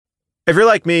If you're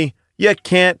like me, you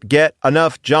can't get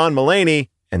enough John Mulaney.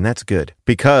 And that's good,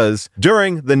 because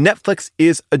during the Netflix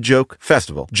is a Joke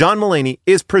Festival, John Mulaney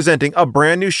is presenting a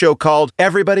brand new show called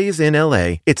Everybody's in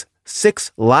LA. It's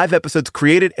 6 live episodes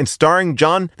created and starring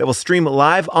John that will stream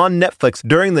live on Netflix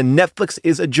during the Netflix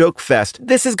is a Joke Fest.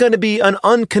 This is going to be an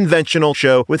unconventional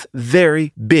show with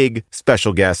very big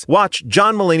special guests. Watch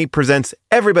John Mulaney Presents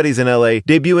Everybody's in LA,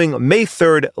 debuting May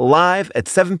 3rd live at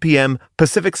 7 p.m.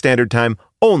 Pacific Standard Time,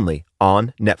 only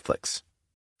on Netflix.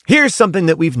 Here's something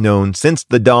that we've known since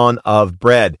the dawn of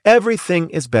bread.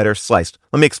 Everything is better sliced.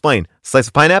 Let me explain. Slice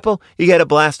a pineapple, you get a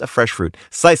blast of fresh fruit.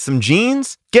 Slice some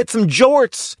jeans, get some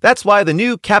jorts. That's why the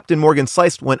new Captain Morgan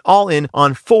Sliced went all in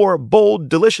on 4 bold,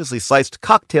 deliciously sliced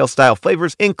cocktail-style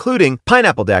flavors, including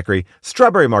pineapple daiquiri,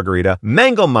 strawberry margarita,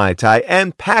 mango mai tai,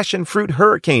 and passion fruit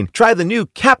hurricane. Try the new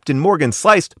Captain Morgan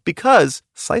Sliced, because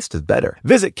sliced is better.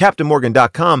 Visit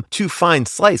CaptainMorgan.com to find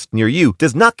Sliced near you.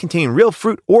 Does not contain real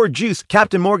fruit or juice.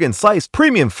 Captain Morgan Sliced,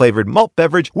 premium flavored malt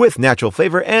beverage with natural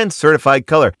flavor and certified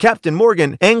color. Captain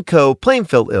Morgan & Co.,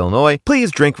 Plainfield, Illinois.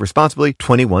 Please drink responsibly.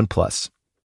 21 plus.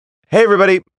 Hey,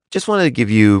 everybody. Just wanted to give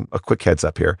you a quick heads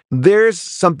up here. There's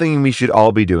something we should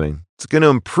all be doing. It's going to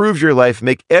improve your life,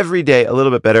 make every day a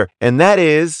little bit better, and that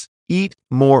is eat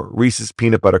more Reese's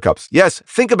peanut butter cups. Yes,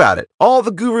 think about it. All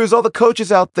the gurus, all the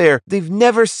coaches out there, they've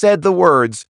never said the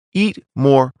words, eat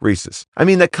more Reese's. I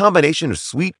mean, that combination of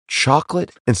sweet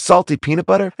chocolate and salty peanut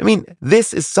butter, I mean,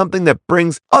 this is something that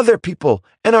brings other people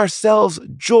and ourselves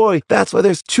joy. That's why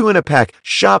there's 2 in a pack.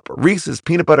 Shop Reese's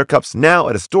peanut butter cups now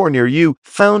at a store near you,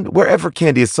 found wherever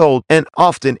candy is sold, and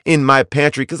often in my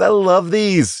pantry, because I love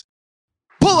these.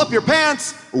 Pull up your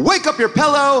pants, wake up your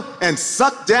pillow, and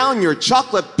suck down your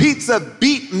chocolate pizza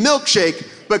beet milkshake,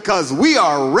 because we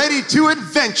are ready to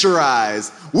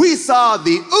adventurize. We saw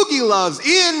the Oogie Loves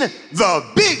in the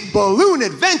Big Balloon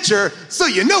Adventure, so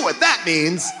you know what that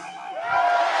means.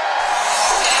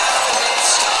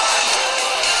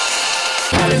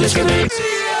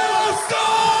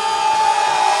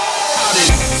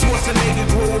 Schwarzenegger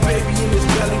grow a baby in his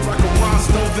belly, rock a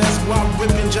Roscoe vest while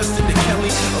whipping Justin to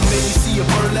Kelly. Or maybe see a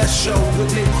burlesque show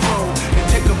with Nick Crow and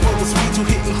take up over speed to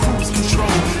hitting cruise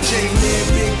control. J-Man,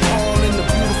 Big Paul, and the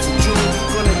beautiful June.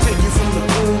 Gonna take you from the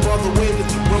groove all the way to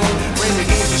the room. Rain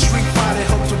against the street fighter,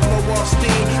 help to blow off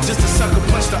steam. Just a sucker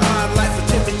punch the odd life for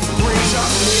Timothy Green.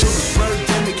 Sharp needle, the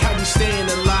birdemic, how we staying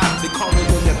alive. They call me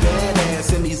when they're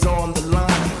badass and he's on the line.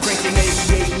 Cranking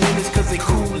 88 minutes cause they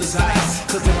cool as ice.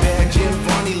 Cause the bad Jim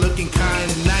Varney looking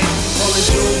kinda nice. All in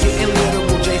June getting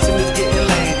literal, Jason is getting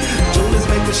laid. June is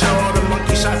making sure all the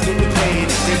monkey shots getting paid.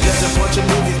 They're just a bunch of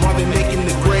movies while they're making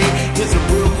the grade. Here's a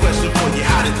real question for you,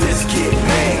 how did this get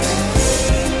made?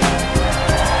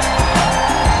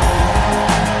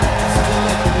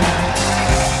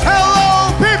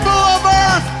 Hello, people of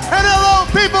Earth, and hello,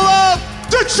 people of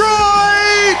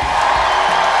Detroit!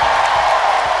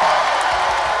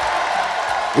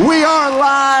 We are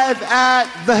live at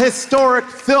the historic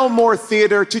Fillmore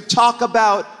Theater to talk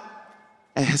about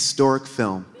a historic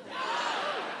film.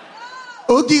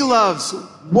 Oogie Loves.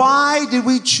 Why did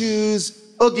we choose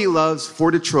Oogie Loves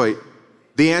for Detroit?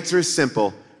 The answer is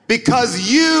simple. Because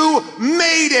you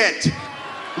made it!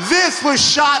 This was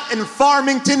shot in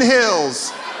Farmington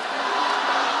Hills.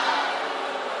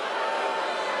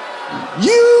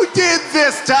 You did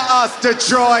this to us,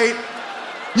 Detroit.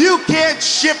 You can't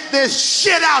ship this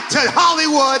shit out to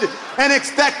Hollywood and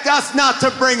expect us not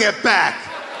to bring it back.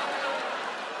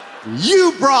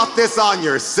 You brought this on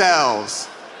yourselves.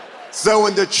 So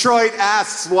when Detroit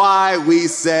asks why, we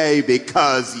say,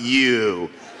 because you.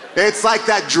 It's like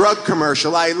that drug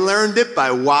commercial. I learned it by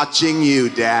watching you,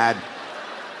 Dad.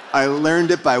 I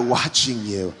learned it by watching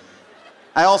you.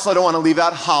 I also don't want to leave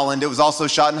out Holland. It was also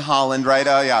shot in Holland, right?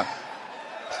 Yeah.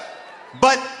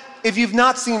 But if you've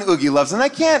not seen Oogie Loves, and I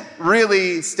can't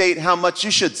really state how much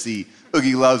you should see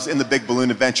Oogie Loves in the Big Balloon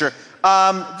Adventure,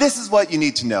 this is what you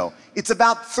need to know. It's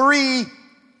about 3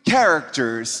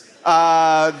 characters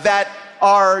that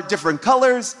are different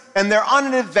colors, and they're on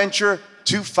an adventure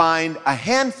to find a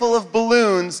handful of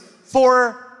balloons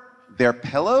for their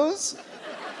pillows?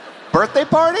 Birthday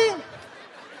party?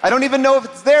 I don't even know if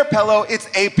it's their pillow, it's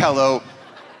a pillow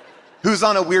who's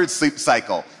on a weird sleep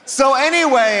cycle. So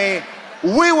anyway,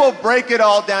 we will break it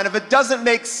all down. If it doesn't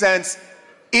make sense,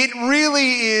 it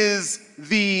really is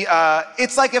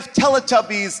it's like if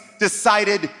Teletubbies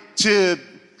decided to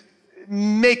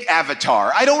make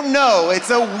Avatar. I don't know.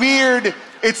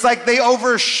 It's like they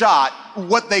overshot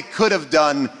what they could have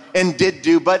done and did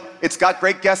do, but it's got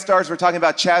great guest stars. We're talking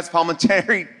about Chaz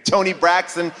Palminteri, Toni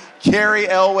Braxton, Cary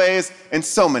Elwes, and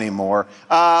so many more.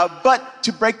 But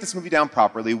to break this movie down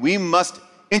properly, we must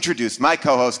introduce my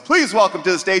co-host. Please welcome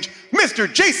to the stage,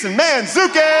 Mr. Jason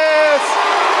Mantzoukas!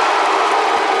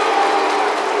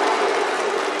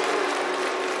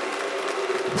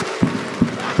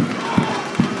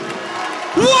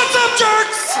 What's up,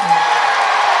 jerks?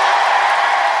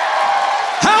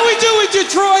 How we doing,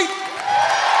 Detroit?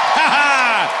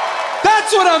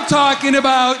 That's what I'm talking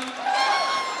about.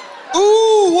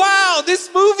 Ooh, wow, this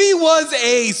movie was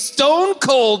a stone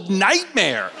cold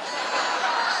nightmare.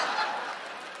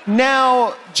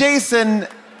 Now, Jason,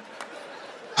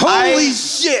 Holy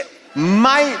shit.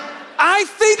 I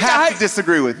think have to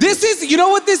disagree with you. This is, you know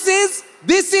what this is?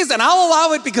 This is, and I'll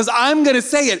allow it because I'm gonna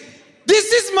say it,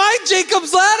 this is my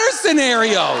Jacob's Ladder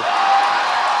scenario.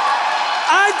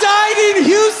 I died in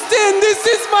Houston. This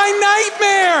is my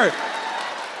nightmare.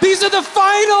 These are the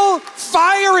final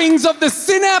firings of the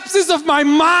synapses of my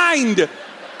mind,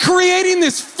 creating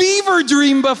this fever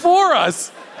dream before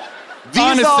us.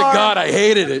 Honest to God, I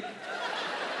hated it.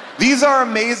 These are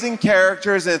amazing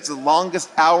characters, and it's the longest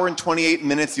hour and 28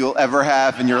 minutes you'll ever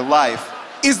have in your life.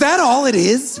 Is that all it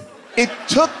is? It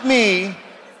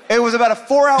was about a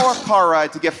 4-hour car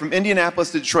ride to get from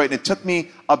Indianapolis to Detroit, and it took me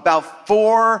about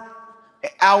 4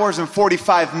 hours and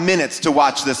 45 minutes to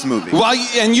watch this movie.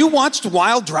 And you watched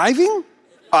while driving?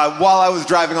 While I was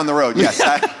driving on the road, yes.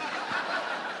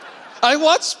 I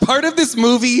watched part of this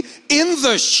movie in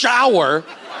the shower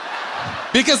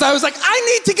because I was like, I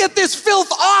need to get this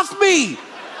filth off me.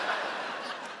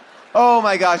 Oh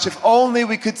my gosh, if only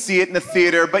we could see it in the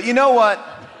theater. But you know what?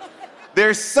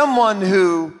 There's someone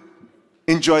who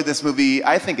enjoyed this movie,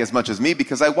 I think, as much as me,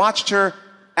 because I watched her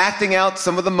acting out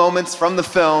some of the moments from the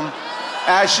film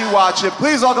as she watched it.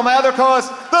 Please welcome my other co-host,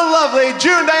 the lovely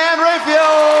June Diane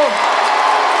Raphael.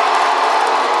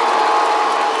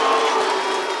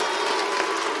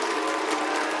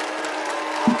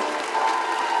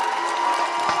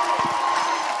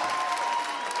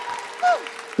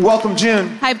 Welcome, June.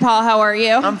 Hi, Paul. How are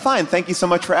you? I'm fine. Thank you so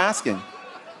much for asking.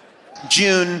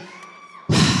 June.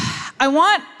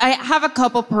 I have a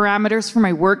couple parameters for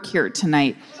my work here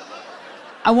tonight.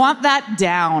 I want that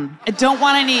down. I don't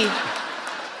want anyone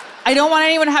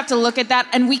to have to look at that.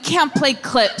 And we can't play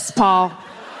clips, Paul.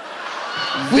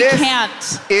 We can't.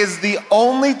 This is the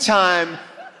only time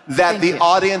that the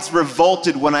audience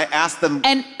revolted when I asked them,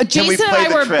 and can we Jason play and I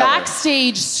the were trailer?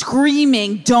 backstage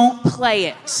screaming, don't play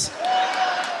it.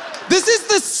 This is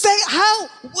the same,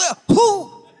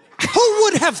 who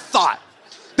would have thought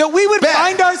that we would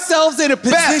find ourselves in a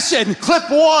position? Clip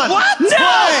one. What? Play.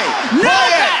 No!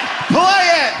 Play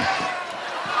it.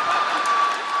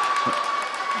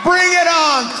 Bring it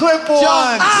on. Clip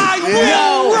one. I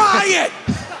will riot.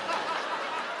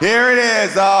 Here it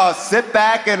is. Oh, sit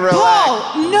back and relax. Paul,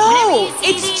 no,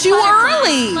 it's too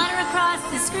early. Flutter across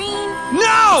the screen.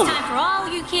 No! It's time for all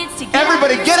you kids to get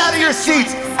Everybody, out of get your out of your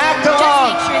seats. Act Just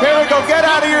along. make sure Here we that go. that's Get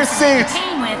out of your what they're seats.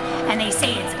 paying with, and they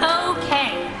say it's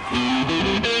okay.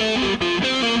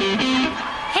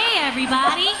 Hey,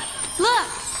 everybody. Look,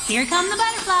 here come the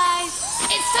butterflies.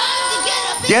 It's time to get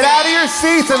up. Get out of your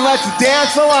seats and let's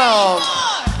dance along.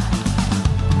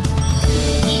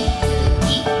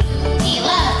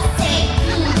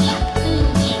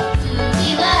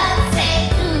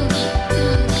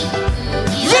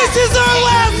 This is our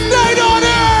last night on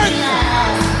Earth!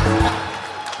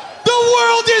 The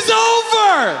world is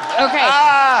over! Okay,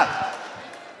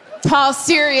 Paul,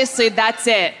 seriously, that's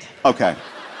it. Okay.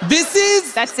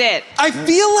 That's it. I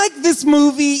feel like this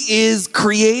movie is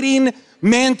creating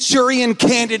Manchurian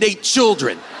Candidate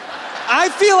children. I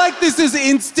feel like this is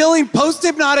instilling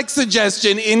post-hypnotic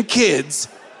suggestion in kids.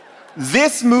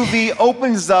 This movie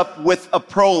opens up with a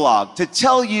prologue to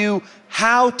tell you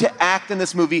how to act in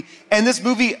this movie. And this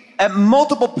movie, at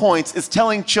multiple points, is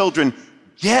telling children,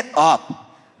 get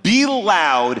up, be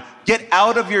loud, get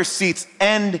out of your seats.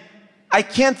 And I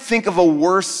can't think of a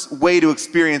worse way to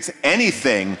experience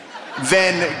anything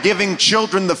than giving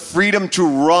children the freedom to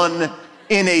run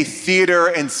in a theater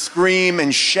and scream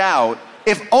and shout.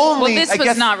 If only, Well, this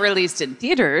was not released in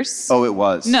theaters. Oh, it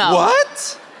was. No.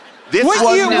 What? This What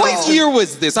was year, No. what year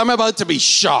was this? I'm about to be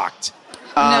shocked.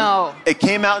 No. It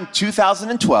came out in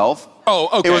 2012. Oh,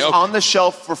 okay. It was okay. on the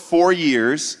shelf for 4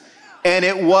 years, and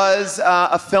it was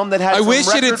a film that had I some wish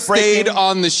it had stayed record-breaking-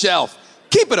 on the shelf.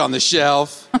 Keep it on the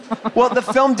shelf. Well, the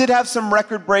film did have some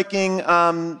record-breaking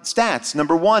stats.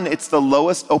 Number one, it's the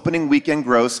lowest opening weekend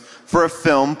gross for a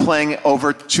film playing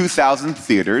over 2,000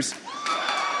 theaters.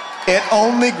 It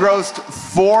only grossed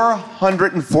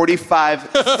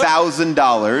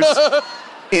 $445,000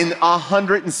 in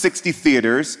 160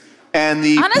 theaters, and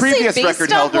the Honestly, previous based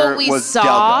record on holder what we was saw,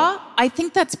 Gal Gadot. I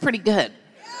think that's pretty good.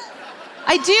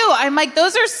 I do. I'm like,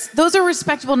 those are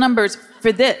respectable numbers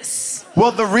for this.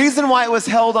 Well, the reason why it was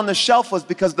held on the shelf was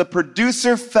because the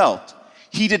producer felt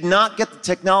he did not get the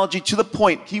technology to the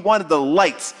point. He wanted the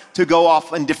lights to go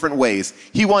off in different ways.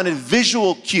 He wanted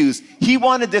visual cues. He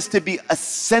wanted this to be a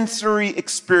sensory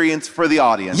experience for the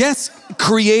audience. Yes,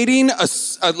 creating a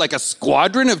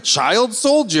squadron of child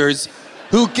soldiers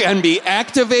who can be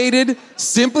activated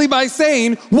simply by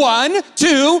saying 1,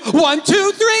 2, 1,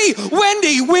 2, 3.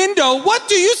 Wendy, window, what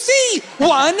do you see?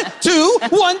 1, 2,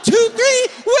 1, 2, 3.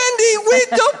 Wendy,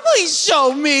 window, please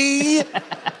show me.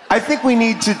 I think we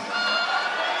need to...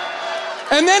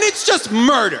 And then it's just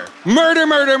murder. Murder,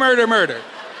 murder, murder, murder.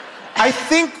 I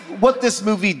think what this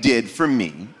movie did for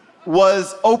me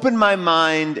was open my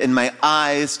mind and my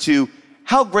eyes to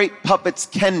how great puppets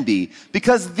can be,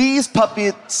 because these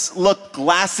puppets look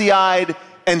glassy-eyed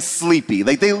and sleepy.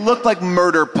 Like, they look like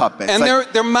murder puppets. And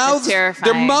like, their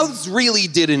mouths really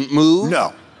didn't move.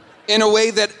 No. In a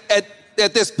way that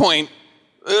at this point,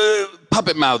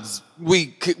 puppet mouths,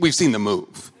 we've seen them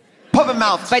move. Puppet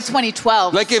mouths. By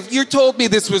 2012. Like, if you told me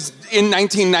this was in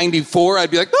 1994,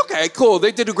 I'd be like, okay, cool,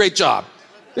 they did a great job.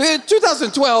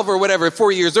 2012 or whatever,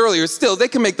 4 years earlier, still, they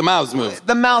can make the mouths move.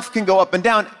 The mouth can go up and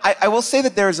down. I will say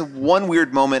that there's one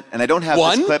weird moment, and I don't have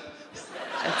this clip.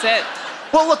 That's it.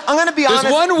 Well, look, I'm going to be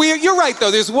honest. You're right,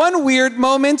 though. There's one weird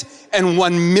moment and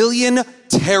 1 million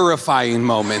terrifying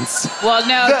moments. Well,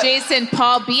 no, Jason,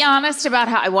 Paul, be honest about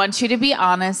how... I want you to be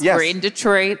honest. Yes. We're in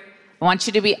Detroit. I want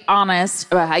you to be honest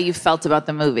about how you felt about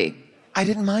the movie. I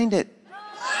didn't mind it.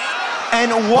 And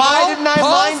why didn't I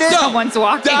mind it? Someone's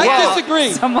walking out. I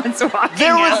disagree. Someone's walking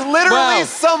There was out. literally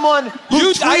someone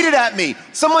who tweeted at me.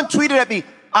 Someone tweeted at me,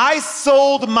 I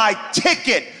sold my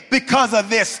ticket because of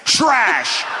this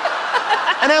trash.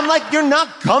 And I'm like, you're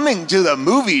not coming to the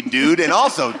movie, dude, and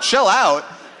also chill out.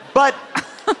 But...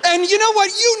 And you know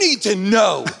what? You need to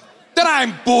know that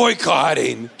I'm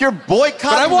boycotting. You're boycotting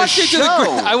But I walked the into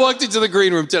show. I walked into the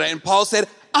green room today, and Paul said,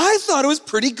 I thought it was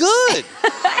pretty good.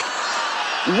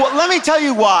 Well, let me tell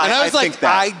you why And I was think like,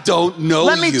 that. I don't know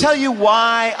Let me tell you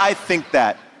why I think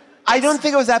that. I don't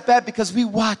think it was that bad because we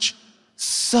watch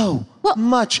so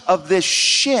much of this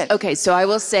shit. Okay, so I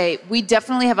will say we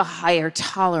definitely have a higher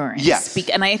tolerance. Yes.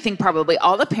 And I think probably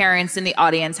all the parents in the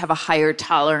audience have a higher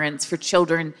tolerance for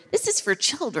children. This is for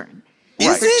children.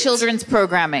 Is for it? children's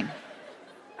programming.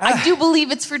 I do believe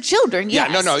it's for children,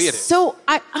 yes. Yeah, no, it is. So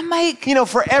I'm like... You know,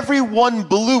 for every one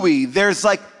Bluey, there's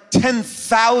like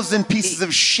 10,000 pieces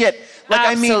of shit. Like,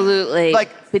 Absolutely. I mean, like...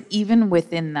 But even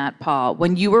within that, Paul,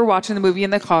 when you were watching the movie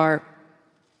in the car,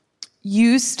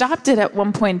 you stopped it at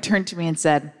one point and turned to me and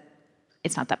said,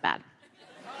 it's not that bad.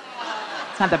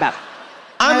 It's not that bad.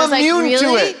 I'm immune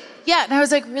to it. Yeah, and I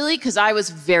was like, really? Because I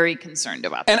was very concerned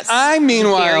about this. And I,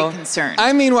 meanwhile, very concerned.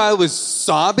 was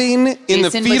sobbing in Jason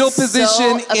the fetal was so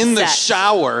position in the upset.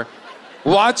 shower,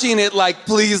 watching it like,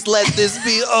 please let this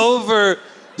be over.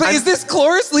 But is this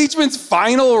Cloris Leachman's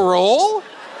final role?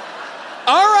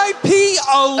 R.I.P.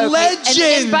 a legend.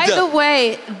 And by the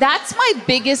way, that's my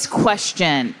biggest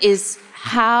question is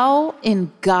how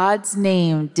in God's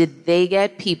name did they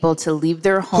get people to leave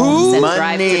their homes and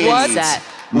drive to the Money. set?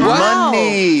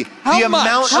 Money. How the much?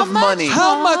 amount How of much? money.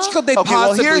 How much could they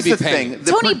possibly here's be the paying? thing.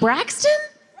 Tony Braxton?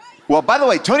 Well, by the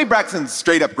way, Tony Braxton's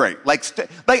straight up great. Like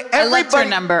I loved her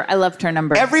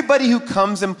number. Everybody who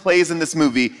comes and plays in this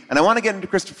movie, and I want to get into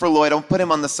Christopher Lloyd, I'll put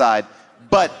him on the side,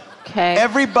 but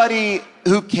everybody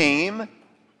who came,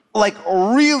 like,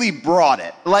 really brought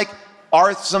it. Like,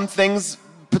 are some things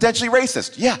potentially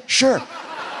racist? Yeah, sure.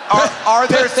 Are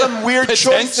there some weird choices?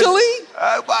 Potentially?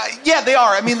 Yeah, they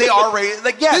are. I mean, they are racist.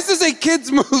 Like, yeah. This is a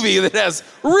kid's movie that has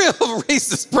real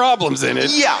racist problems in it.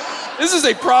 Yeah. This is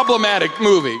a problematic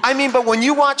movie. I mean, but when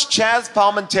you watch Chaz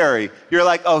Palminteri, you're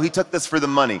like, oh, he took this for the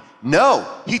money. No,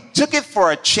 he took it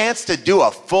for a chance to do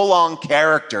a full-on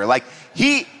character. Like,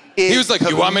 he was like,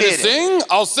 you want me to committed. sing?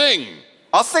 I'll sing.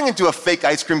 I'll sing into a fake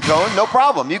ice cream cone. No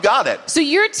problem. You got it. So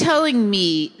you're telling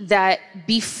me that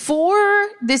before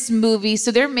this movie,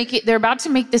 so they're about to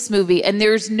make this movie, and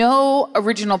there's no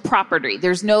original property.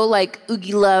 There's no like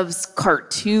Oogie Loves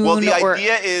cartoon. Well, the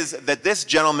idea is that this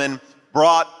gentleman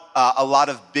brought a lot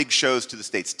of big shows to the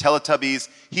States. Teletubbies.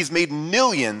 He's made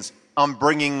millions on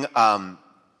bringing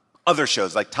other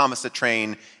shows like Thomas the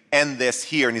Train and this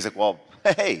here. And he's like, well,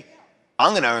 hey,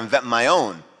 I'm going to invent my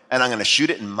own. And I'm going to shoot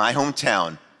it in my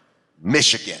hometown,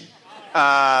 Michigan.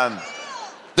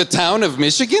 The town of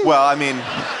Michigan? Well, I mean,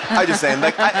 I'm just saying,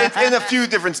 like, it's in a few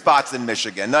different spots in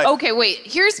Michigan. Okay, wait.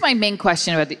 Here's my main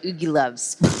question about the Oogie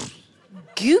Loves.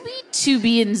 Gooby,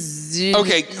 Tooby, and Zoo.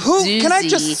 Okay, can I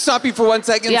just stop you for 1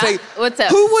 second and Yeah, say, what's up?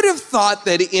 who would have thought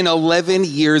that in 11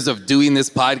 years of doing this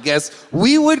podcast,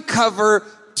 we would cover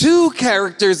two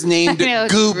characters named I know,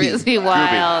 it's Gooby? really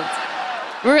wild.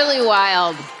 Really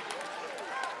wild.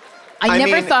 I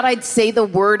never thought I'd say the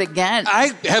word again.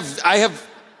 I have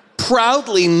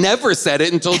proudly never said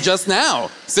it until just now,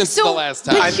 since the last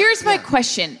time. But here's my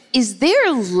question. Is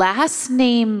their last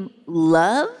name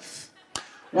Love?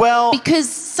 Well, Because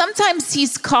sometimes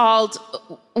he's called,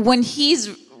 when he's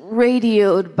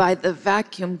radioed by the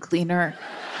vacuum cleaner,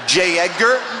 J.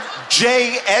 Edgar?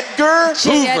 J. Edgar?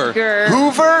 J. Hoover. Edgar.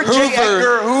 Hoover? J. Hoover.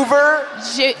 Edgar Hoover?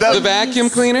 The vacuum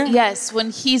cleaner? Yes, when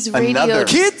he's Another. radioed.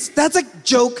 Kids, that's a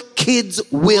joke kids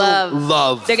will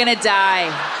love. They're gonna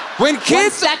die. When Once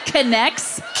kids, that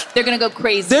connects, they're gonna go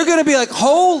crazy. they're gonna be like,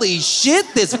 holy shit,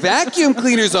 this vacuum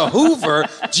cleaner's a Hoover.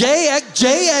 J.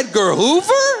 Edgar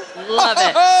Hoover? Love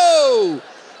it. Oh!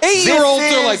 8-year-olds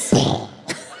are like,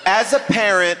 As a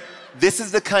parent, this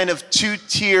is the kind of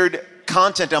two-tiered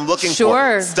content I'm looking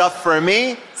Sure. for. Stuff for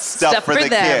me, stuff for the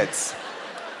them. kids.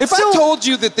 if I told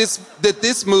you that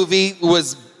this movie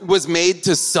was made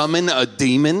to summon a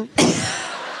demon,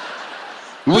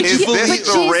 would Is you this believe?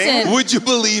 the ring? Would you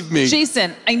believe me?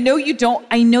 Jason, I know you don't.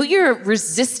 I know you're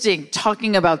resisting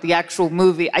talking about the actual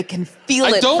movie. I can feel I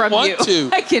it don't from want you.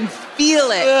 to. I can feel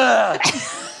it.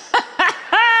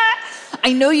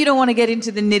 I know you don't want to get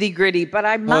into the nitty gritty, but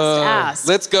I must ask.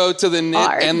 Let's go to the nit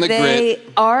and the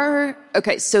grit.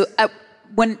 Okay, so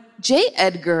when J.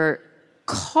 Edgar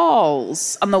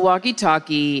calls on the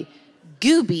walkie-talkie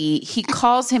Gooby, he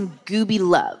calls him Gooby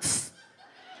Love.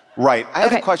 Right. I have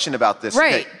Okay. a question about this.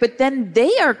 Right, Okay. but then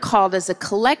they are called as a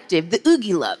collective the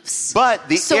Oogie Loves. But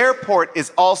the airport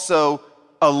is also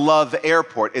a love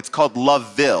airport. It's called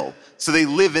Loveville. So they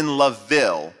live in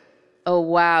Loveville Oh,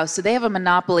 wow. So they have a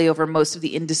monopoly over most of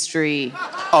the industry.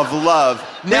 of love.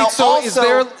 Now, Wait, so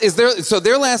also, so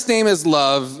their last name is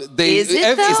Love. Is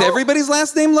it, is though? everybody's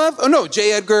last name Love? Oh no,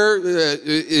 J. Edgar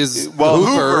is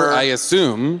Hoover, I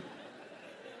assume.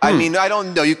 I mean, I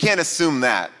don't know. You can't assume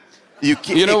that. You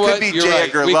know it what? could be You're J. right.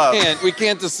 Edgar we Love.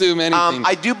 can't assume anything.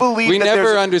 I do believe we that never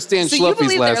there's- understand So you Schluffy's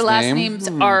believe last their last name. names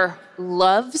are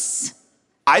Loves?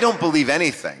 I don't believe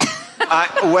anything.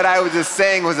 What I was just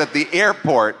saying was that the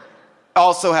airport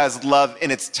also has love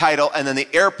in its title, and then the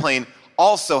airplane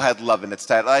also had love in its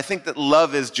title. I think that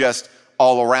love is just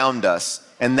all around us,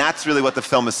 and that's really what the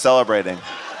film is celebrating.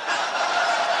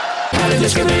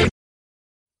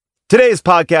 Today's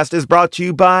podcast is brought to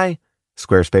you by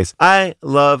Squarespace. I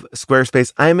love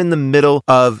Squarespace. I'm in the middle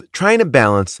of trying to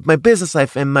balance my business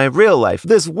life and my real life.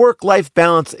 This work-life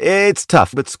balance, it's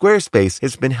tough, but Squarespace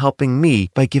has been helping me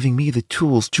by giving me the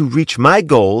tools to reach my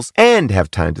goals and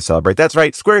have time to celebrate. That's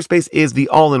right. Squarespace is the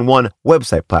all-in-one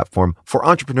website platform for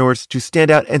entrepreneurs to stand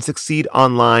out and succeed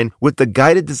online. With the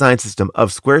guided design system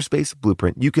of Squarespace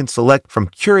Blueprint, you can select from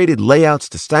curated layouts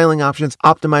to styling options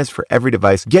optimized for every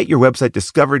device. Get your website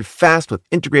discovered fast with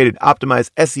integrated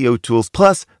optimized SEO tools.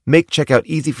 Plus, make checkout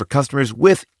easy for customers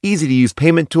with easy-to-use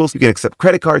payment tools. You can accept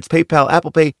credit cards, PayPal,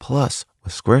 Apple Pay. Plus,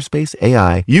 with Squarespace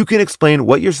AI, you can explain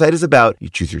what your site is about. You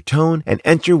choose your tone and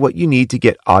enter what you need to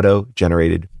get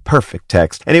auto-generated perfect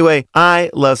text. Anyway, I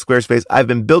love Squarespace. I've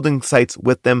been building sites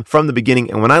with them from the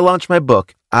beginning. And when I launched my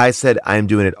book, I said I'm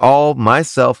doing it all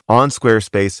myself on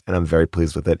Squarespace, and I'm very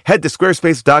pleased with it. Head to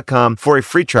squarespace.com for a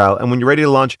free trial. And when you're ready to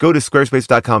launch, go to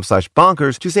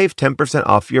squarespace.com/bonkers to save 10%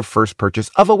 off your first purchase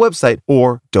of a website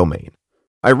or domain.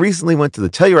 I recently went to the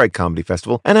Telluride Comedy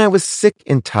Festival, and I was sick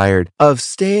and tired of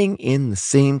staying in the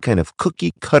same kind of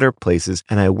cookie cutter places.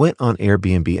 And I went on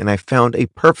Airbnb and I found a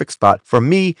perfect spot for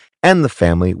me and the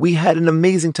family. We had an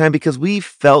amazing time because we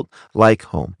felt like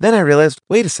home. Then I realized,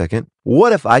 wait a second,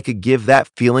 what if I could give that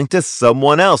feeling to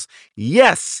someone else?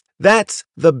 Yes! That's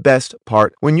the best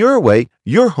part. When you're away,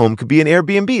 your home could be an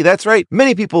Airbnb. That's right.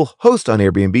 Many people host on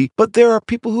Airbnb, but there are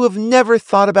people who have never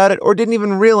thought about it or didn't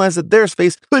even realize that their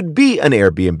space could be an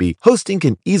Airbnb. Hosting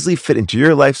can easily fit into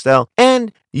your lifestyle,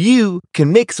 and you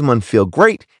can make someone feel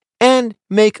great and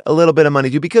make a little bit of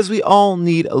money too, because we all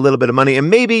need a little bit of money.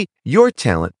 And maybe your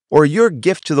talent or your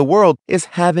gift to the world is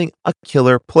having a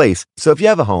killer place. So if you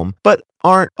have a home, but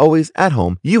aren't always at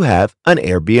home, you have an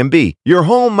Airbnb. Your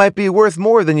home might be worth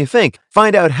more than you think.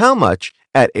 Find out how much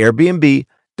at airbnb.com/host.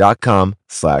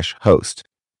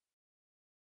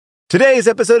 Today's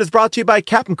episode is brought to you by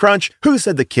Captain Crunch. Who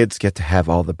said the kids get to have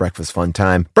all the breakfast fun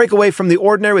time? Break away from the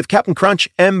ordinary with Captain Crunch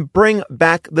and bring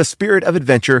back the spirit of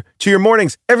adventure to your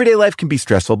mornings. Everyday life can be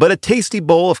stressful, but a tasty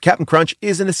bowl of Captain Crunch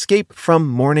is an escape from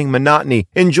morning monotony.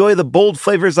 Enjoy the bold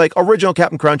flavors like original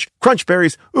Captain Crunch, Crunch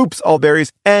Berries, Oops All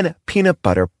Berries, and peanut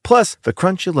butter. Plus, the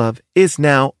crunch you love is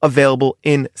now available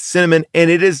in cinnamon, and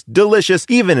it is delicious.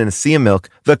 Even in a sea of milk,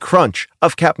 the crunch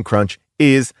of Captain Crunch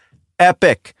is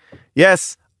epic.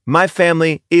 Yes, my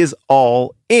family is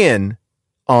all in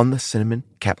on the cinnamon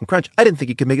Captain Crunch. I didn't think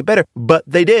you could make it better, but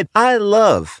they did. I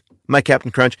love my Captain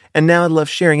Crunch, and now I love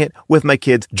sharing it with my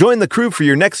kids. Join the crew for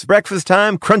your next breakfast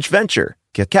time crunch venture.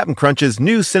 Get Captain Crunch's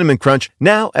new Cinnamon Crunch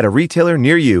now at a retailer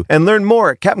near you, and learn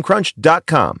more at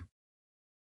CaptainCrunch.com.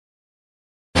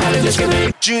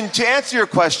 June, to answer your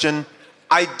question,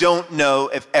 I don't know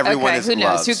if everyone is who knows?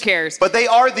 loves. Who cares? But they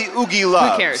are the Oogie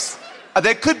Loves. Who cares?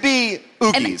 They could be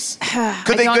Oogies.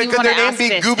 Could I don't even their wanna name ask be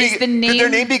this. Gooby? Is the name- Could their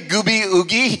name be Gooby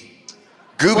Oogie?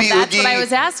 Gooby Well, that's Oogie. what I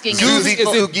was asking. Zuzi Is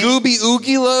it Oogie. Gooby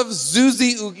Oogie Love,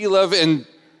 Zuzi Oogie Love, and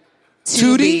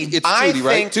Tootie? It's I Tootie,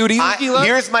 right? think, Tootie Oogie Love?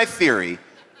 here's my theory.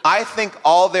 I think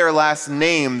all their last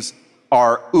names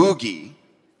are Oogie,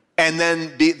 and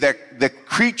then the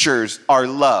creatures are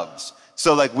loves.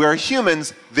 So like we're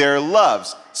humans, they're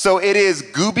loves. So it is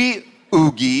Gooby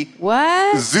Oogie,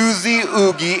 What? Zuzi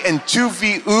Oogie, and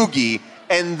Toofy Oogie,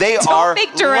 and they are Don't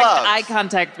make direct loves. eye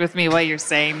contact with me while you're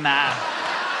saying that.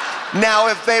 Now,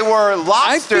 if they were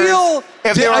lobsters, feel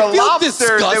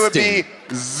lobsters,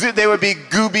 they would be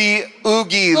Gooby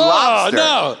Oogie Lobster.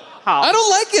 Oh, no. I don't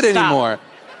like it anymore.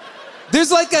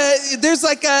 There's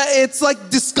it's like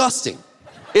disgusting.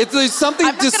 There's something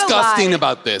I'm not gonna disgusting lie.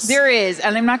 about this. There is,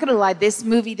 and I'm not going to lie. This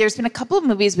movie, there's been a couple of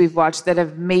movies we've watched that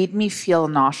have made me feel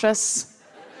nauseous,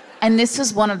 and this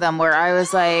was one of them where I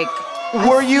was like,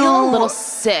 Were you feel a little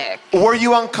sick. Were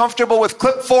you uncomfortable with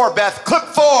clip 4, Beth? Clip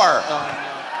 4.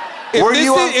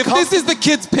 If this is the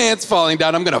kid's pants falling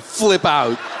down, I'm gonna flip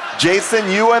out.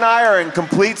 Jason, you and I are in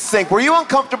complete sync. Were you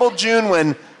uncomfortable, June,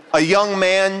 when a young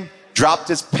man dropped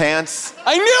his pants?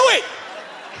 I knew it!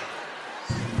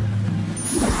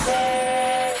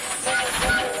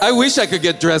 I wish I could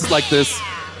get dressed like this.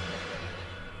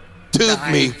 Tooth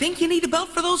I me. think you need a belt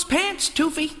for those pants,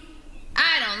 Toofy.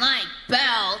 I don't like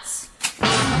belts.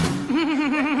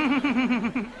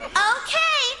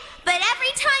 Okay, but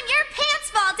every time your pants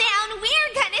fall down,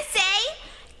 we're gonna say,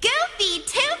 Goofy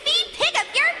Toofy, pick up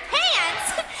your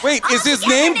pants. Wait, All is his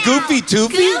together name now. Goofy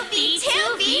Toofy? Goofy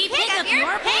Toofy, pick up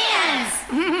your pants.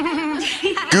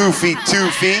 Goofy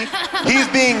Toofy. He's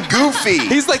being goofy.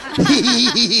 He's like,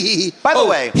 By the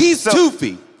way, he's so-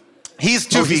 Toofy. He's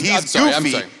Toofy. I'm He's sorry, I'm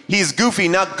goofy. sorry. He's goofy,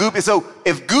 not goopy. So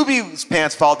if Gooby's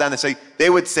pants fall down, they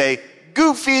would say,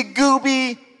 Goofy,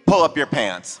 Gooby, pull up your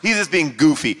pants. He's just being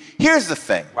goofy. Here's the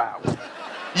thing. Wow.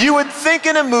 You would think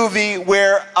in a movie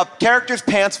where a character's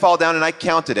pants fall down, and I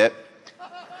counted it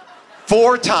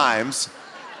 4 times,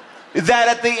 that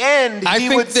at the end I he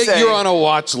think would that say, you're on a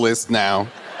watch list now.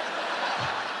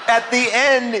 at the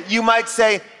end you might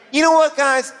say, you know what,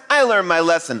 guys? I learned my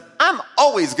lesson. I'm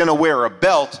always gonna wear a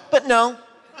belt. But no,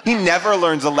 he never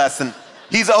learns a lesson.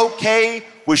 He's okay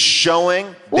with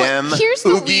showing Well, them here's the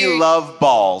Oogie weird- Love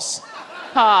balls.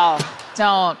 Paul,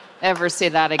 don't ever say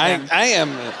that again. I am.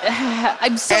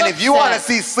 I'm so And if you want to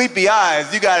upset. see sleepy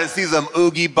eyes, you gotta see some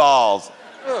Oogie balls.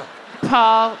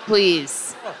 Paul,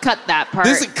 please cut that part.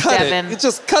 Cut Devin. it.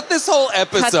 Just cut this whole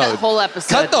episode. Cut the whole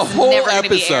episode. Cut the It's whole never gonna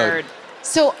be episode. aired.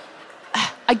 So,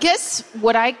 I guess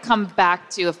what I come back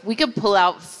to, if we could pull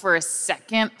out for a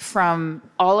second from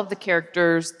all of the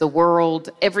characters, the world,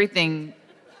 everything,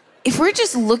 if we're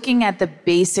just looking at the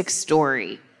basic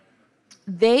story,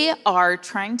 they are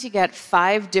trying to get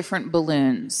 5 different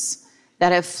balloons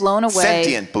that have flown away.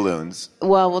 Sentient balloons.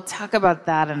 Well, we'll talk about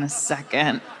that in a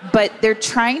second. But they're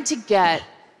trying to get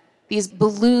these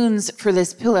balloons for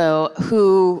this pillow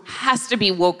who has to be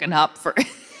woken up for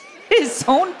his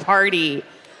own party.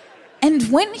 And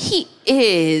when he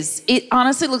is, it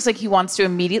honestly looks like he wants to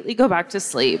immediately go back to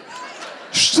sleep.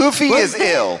 Schloofy is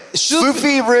ill.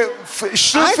 Schloofy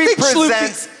I think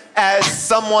presents as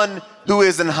someone who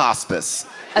is in hospice.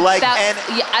 Yeah,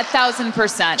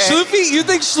 1,000%. Schloofy, you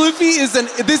think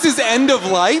Schloofy this is end of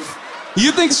life?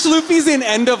 You think Schloofy's in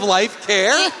end of life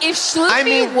care? If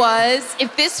Schloofy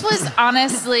if this was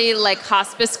honestly like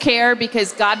hospice care,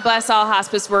 because God bless all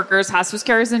hospice workers, hospice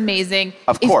care is amazing.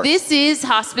 Of course. If this is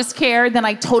hospice care, then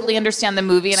I totally understand the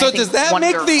movie. And So I think does that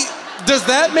wonderful.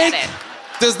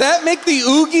 Does that make the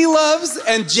Oogie Loves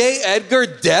and J. Edgar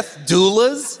death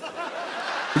doulas?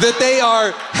 That they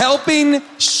are helping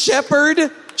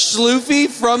shepherd Schloofy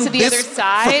from To the other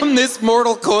side? from this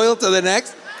mortal coil to the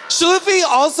next. Schloofy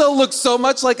also looks so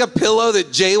much like a pillow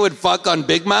that Jay would fuck on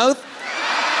Big Mouth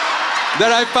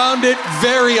that I found it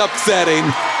very upsetting.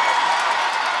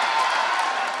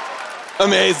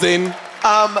 Amazing.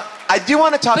 I do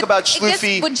want to talk about I guess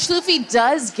Schloofy. when Schloofy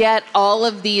does get all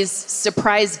of these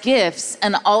surprise gifts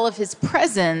and all of his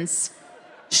presents,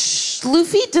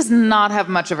 Schloofy does not have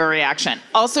much of a reaction.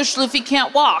 Also, Schloofy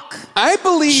can't walk. I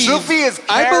believe Schloofy is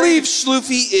I carried- believe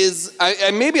Schloofy is.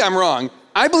 And maybe I'm wrong.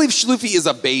 I believe Schloofy is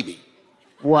a baby.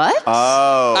 What?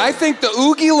 I think the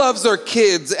Oogie Loves are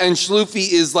kids, and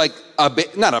Schloofy is like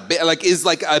is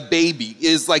like a baby.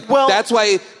 Is like Well- that's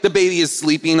why the baby is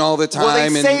sleeping all the time. Well, they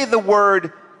and say the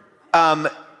word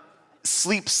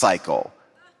sleep cycle.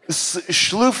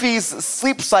 Schloofy's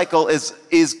sleep cycle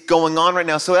is going on right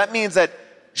now. So that means that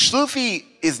Schloofy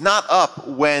is not up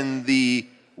when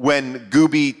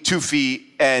Gooby, Toofy,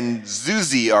 and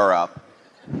Zuzi are up,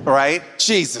 right?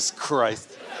 Jesus Christ.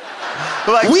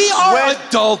 Like, We are when-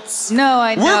 adults. No,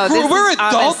 I know. We're This is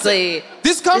adults. honestly, This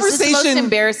this is the most conversation.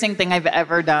 embarrassing thing I've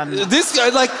ever done. This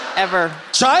like Ever.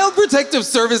 Child Protective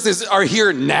Services are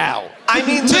here now. I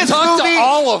mean, to this talk movie, to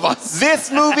all of us.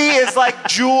 This movie is like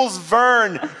Jules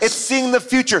Verne. It's seeing the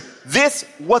future.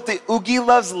 What the Oogie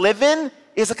Loves live in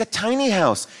is like a tiny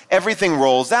house. Everything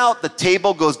rolls out. The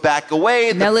table goes back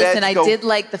away. Now the listen, beds I go- did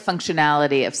like the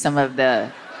functionality of some of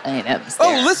the items Oh,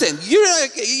 there. listen,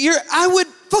 I would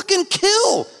fucking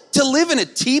kill to live in a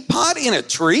teapot in a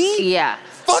tree. Yeah.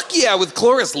 Fuck yeah, with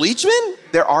Cloris Leachman.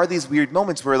 There are these weird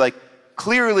moments where, like,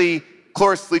 clearly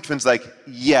Cloris Leachman's like,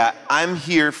 yeah, I'm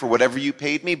here for whatever you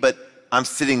paid me, but I'm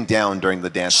sitting down during the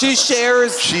dance. She number.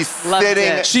 shares. She's Loved sitting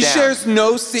it. She down. shares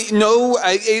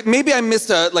maybe I missed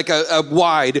a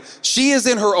wide. She is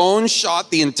in her own shot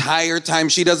the entire time.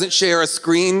 She doesn't share a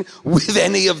screen with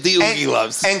any of the Oogie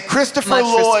Loves. And Christopher Much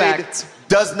Lloyd respect.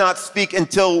 does not speak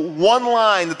until one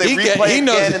line that they replay he again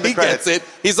knows, in the he credits. gets it.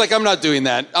 He's like, I'm not doing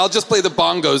that. I'll just play the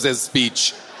bongos as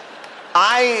speech.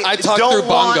 I talk don't through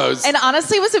want- bongos. And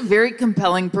honestly, it was a very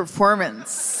compelling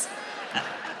performance.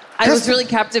 I was really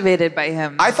captivated by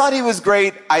him. I thought he was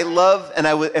great. I love, and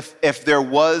I would if there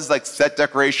was like set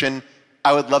decoration,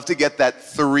 I would love to get that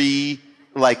 3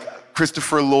 like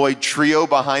Christopher Lloyd trio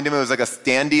behind him. It was like a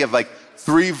standee of like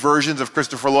 3 versions of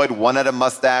Christopher Lloyd. One had a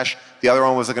mustache, the other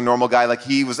one was like a normal guy. Like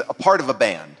he was a part of a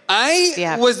band.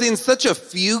 I was in such a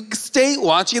fugue state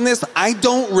watching this, I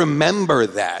don't remember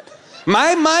that.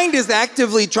 My mind is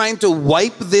actively trying to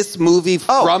wipe this movie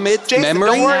from its Jason,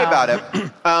 memory. don't worry about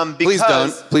it. Please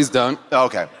don't. Please don't.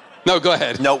 Okay. No, go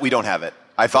ahead. No, we don't have it.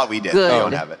 I thought we did. Good. We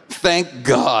don't have it. Thank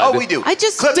God. Oh, we do. I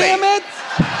just Clip Damn bait. it.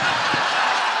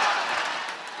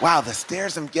 Wow, the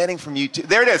stares I'm getting from you two.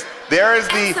 There it is. There is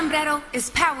El the. sombrero is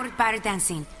powered by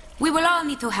dancing. We will all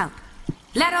need to help.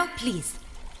 Lero, please.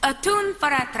 A tune for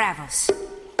our travels.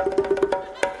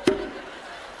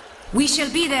 We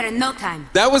shall be there in no time.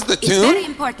 That was the It's very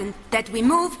tune? important that we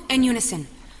move in unison.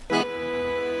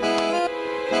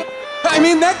 I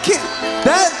mean, that kid,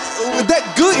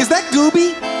 is that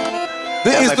Gooby?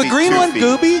 That Is might the be green one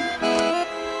Toofy. Gooby?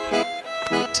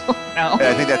 No.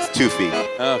 I think that's Toofy.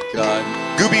 Oh, God.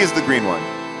 Gooby is the green one.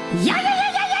 Yeah, yeah, yeah,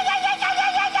 yeah, yeah, yeah, yeah,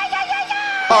 yeah, yeah, yeah,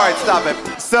 yeah, yeah. All right, stop it.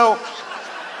 So,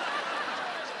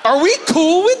 Are we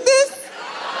cool with this?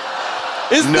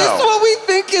 Is No. this what we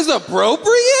think is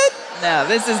appropriate? No,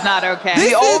 this is not okay.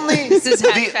 the only, This is the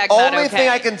hashtag not only okay. thing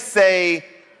I can say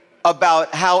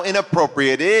about how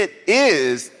inappropriate it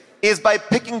is by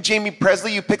picking Jamie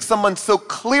Presley, you pick someone so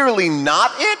clearly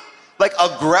not it, like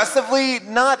aggressively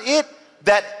not it,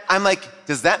 that I'm like,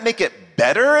 does that make it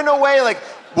better in a way? Like,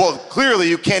 well, clearly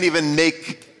you can't even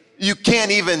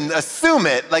assume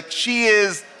it. Like, she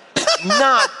is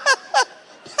not.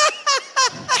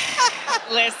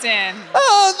 Listen.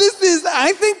 Oh,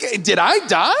 did I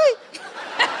die?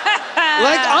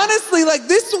 Like, honestly, like,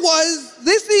 this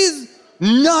is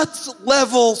nuts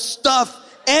level stuff,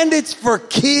 and it's for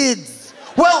kids.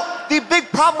 Well, the big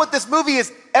problem with this movie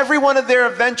is every one of their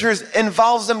adventures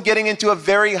involves them getting into a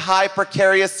very high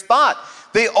precarious spot.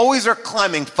 They always are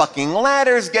climbing fucking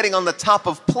ladders, getting on the top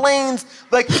of planes.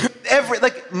 Like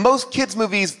most kids'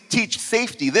 movies teach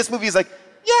safety. This movie is like,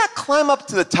 yeah, climb up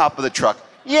to the top of the truck.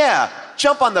 Yeah,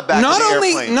 jump on the back of the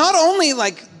airplane. Not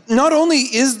only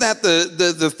is that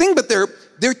the thing, but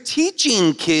they're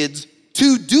teaching kids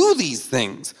to do these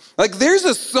things. Like, there's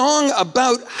a song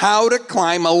about how to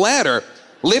climb a ladder.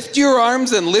 Lift your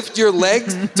arms and lift your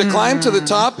legs to climb to the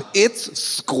top. It's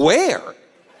square.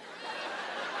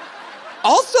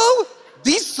 Also,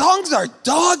 these songs are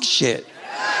dog shit.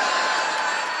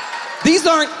 These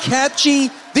aren't catchy.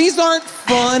 These aren't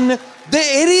fun.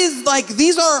 It is like,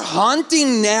 these are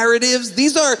haunting narratives.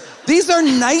 These are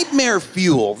nightmare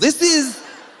fuel. This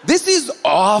is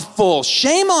awful.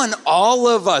 Shame on all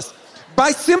of us.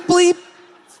 By simply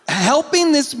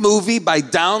helping this movie by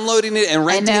downloading it and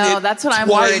renting it. I know, that's what I'm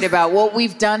worried about. What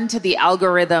we've done to the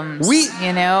algorithms,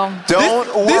 you know?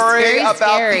 Don't worry about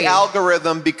scary. the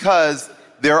algorithm because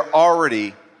there are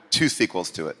already 2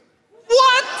 sequels to it.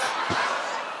 What?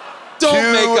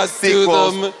 Don't make us do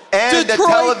them. And Detroit,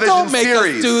 a television don't make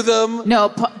series. us do them.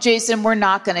 No, Jason, we're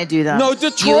not going to do them. No,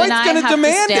 Detroit's you and I gonna have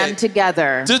demand to stand it.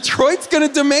 together. Detroit's going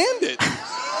to demand it.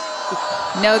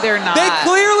 No, they're not. They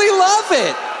clearly love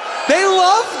it. They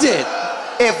loved it.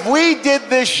 If we did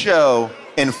this show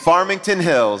in Farmington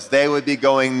Hills, they would be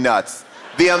going nuts.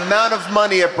 The amount of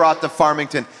money it brought to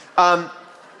Farmington. But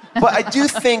I do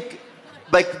think,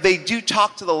 like, they do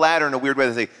talk to the ladder in a weird way.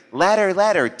 They say, ladder,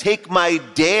 ladder, take my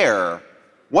dare.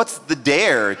 What's the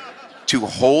dare? To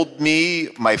hold me,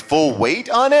 my full weight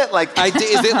on it? Like,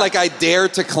 Is it like I dare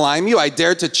to climb you? I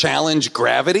dare to challenge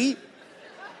gravity?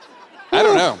 I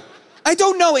don't know. I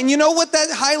don't know. And you know what that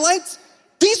highlights?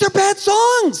 These are bad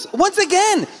songs. Once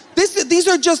again, these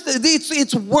are just,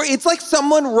 it's like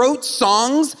someone wrote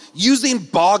songs using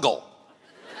Boggle.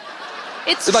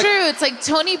 It's true. It's like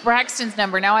Toni Braxton's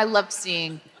number. Now I love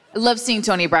seeing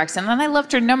Toni Braxton, and I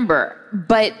loved her number.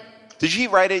 But did she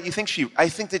write it? I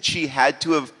think that she had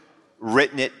to have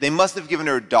written it. They must have given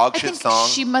her a dog shit song.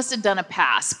 She must have done a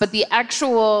pass. But the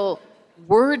actual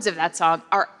words of that song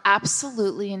are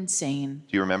absolutely insane.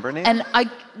 Do you remember it? And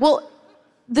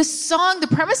the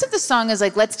premise of the song is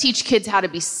like, let's teach kids how to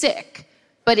be sick.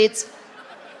 But it's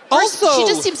also, she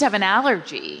just seems to have an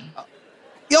allergy.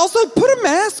 You also put a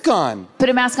mask on. Put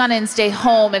a mask on and stay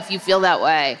home if you feel that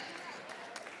way.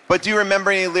 But do you remember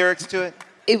any lyrics to it?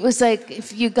 It was like,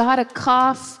 if you got a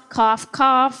cough, cough,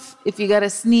 cough. If you got a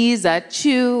sneeze,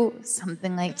 achoo.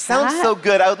 Something like that. Sounds so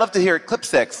good. I would love to hear it. Clip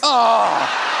 6. Oh,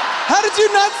 how did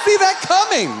you not see that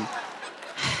coming?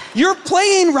 You're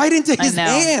playing right into his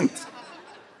hand.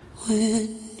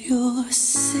 When you're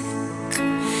sick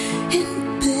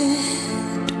in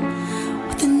bed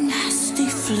with a nasty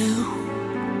flu,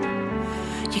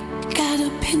 you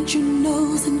gotta pinch your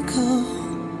nose and go.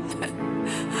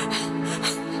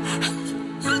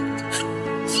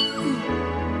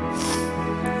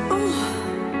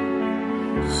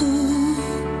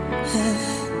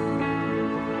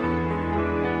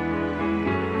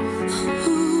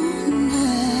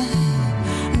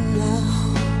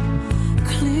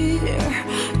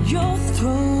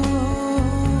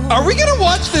 Are we gonna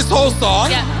watch this whole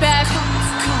song? Yeah, Beth.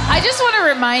 I just want to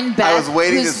remind Beth. I was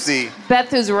waiting to see. Beth,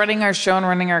 who's running our show and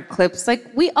running our clips, like,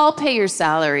 we all pay your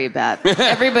salary, Beth.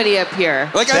 Everybody up here.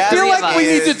 Like, I feel like we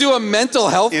need to do a mental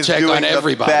health check on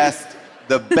everybody.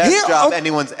 The best job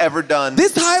anyone's ever done.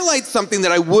 This highlights something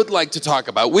that I would like to talk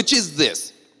about, which is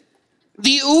this.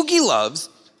 The Oogie Loves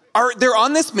they're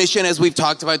on this mission, as we've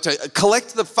talked about, to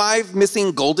collect the 5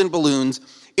 missing golden balloons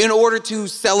in order to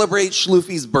celebrate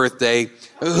Schloofy's birthday,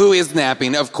 who is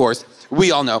napping, of course.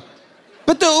 We all know.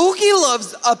 But the Oogie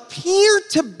Loves appear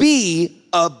to be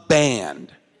a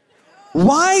band.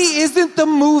 Why isn't the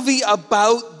movie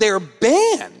about their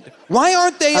band? Why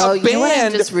aren't they a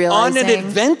band on an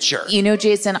adventure? You know,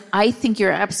 Jason, I think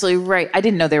you're absolutely right. I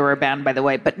didn't know they were a band, by the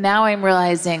way, but now I'm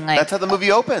realizing, like... That's how the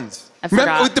movie opens. I forgot.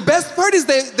 Remember, the best part is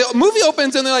the movie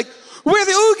opens and they're like, we're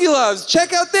the Oogie Loves.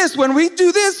 Check out this. When we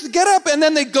do this, get up. And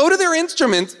then they go to their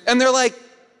instruments and they're like,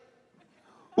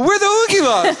 we're the Oogie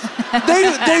Loves.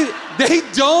 They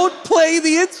don't play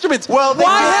the instruments. Well,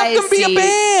 why have them be a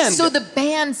band? So the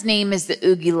band's name is the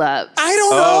Oogie Loves. I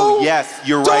don't know. Oh, yes,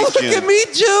 you're right, Don't look at me,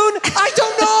 June. I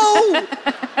don't know.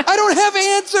 I don't have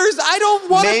answers. I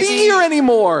don't want to be here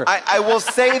anymore. I will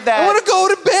say that. I want to go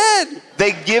to bed.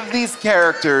 They give these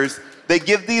characters, they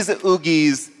give these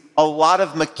Oogies a lot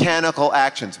of mechanical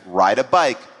actions. Ride a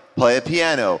bike, play a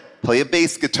piano, play a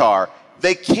bass guitar.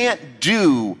 They can't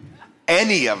do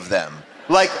any of them.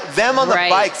 Like, them on the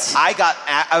bikes, I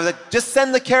was like, just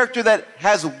send the character that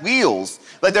has wheels.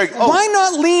 Like, they're, Why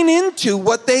not lean into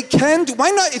what they can do? Why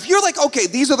not, if you're like, okay,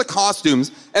 these are the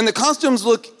costumes, and the costumes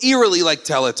look eerily like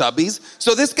Teletubbies,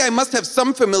 so this guy must have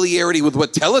some familiarity with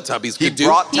what Teletubbies could do. He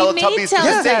brought Teletubbies to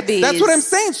the States. Yeah, that's what I'm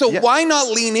saying. So why not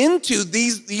lean into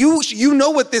these, you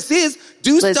know what this is,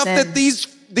 do stuff that these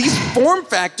form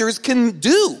factors can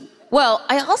do. Well,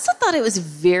 I also thought it was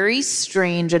very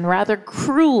strange and rather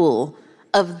cruel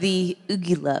of the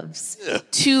Oogie Loves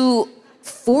to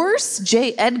force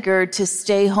J. Edgar to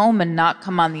stay home and not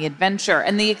come on the adventure.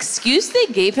 And the excuse they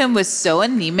gave him was so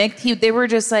anemic. They were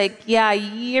just like, yeah,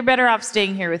 you're better off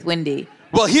staying here with Wendy.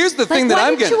 Well, here's the thing that why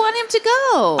I'm didn't gonna... you want him to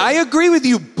go? I agree with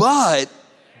you, but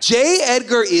J.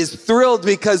 Edgar is thrilled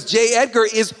because J. Edgar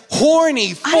is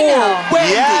horny for Wendy.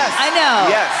 Yes. I know.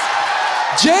 Yes.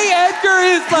 J. Edgar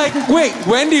is like, wait,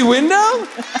 Wendy Window?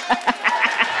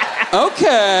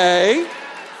 Okay,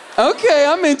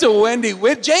 I'm into Wendy.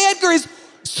 J. Edgar is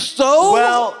so...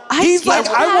 Well, he's like,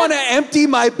 get I that. want to empty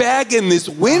my bag in this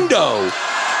window.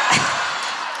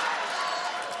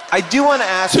 I do want to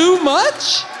ask. Too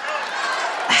much?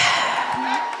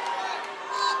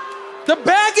 The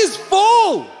bag is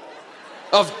full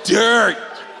of dirt.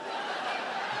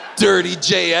 Dirty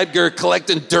J. Edgar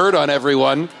collecting dirt on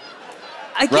everyone.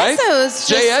 I guess Right? it was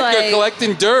just J. Edgar like...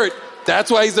 collecting dirt. That's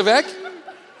why he's a Vec?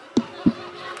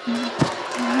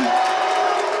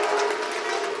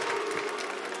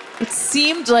 It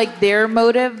seemed like their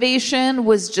motivation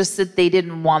was just that they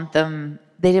didn't want him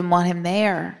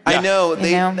there. I know.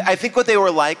 You know? I think what they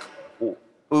were like, it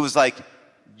was like,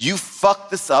 you fucked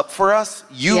this up for us.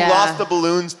 You Yeah. lost the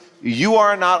balloons. You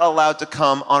are not allowed to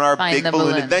come on our Find big the balloon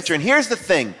balloons. adventure. And here's the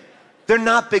thing. They're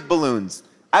not big balloons.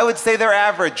 I would say they're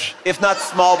average, if not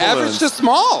small balloons. Average to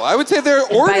small. I would say they're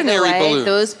ordinary By the way, balloons.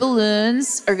 those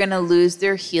balloons are going to lose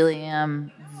their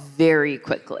helium very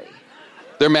quickly.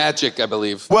 They're magic, I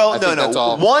believe. Well, I think that's no.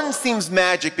 all. One seems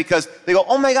magic because they go,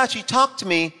 oh my gosh, you talked to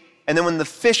me. And then when the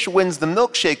fish wins the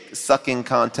milkshake sucking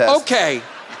contest. Okay,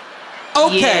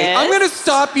 Yes? I'm gonna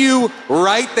stop you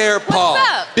right there, Paul.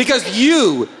 up? Because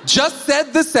you just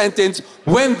said the sentence,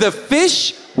 when the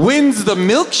fish wins the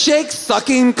milkshake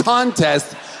sucking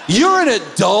contest. You're an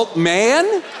adult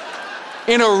man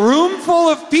in a room full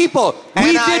of people. And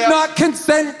We I, did not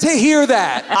consent to hear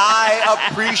that. I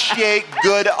appreciate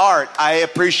good art. I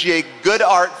appreciate good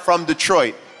art from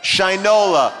Detroit.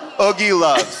 Shinola, Oogie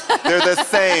Loves, they're the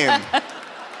same.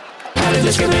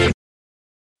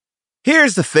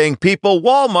 Here's the thing, people.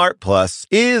 Walmart Plus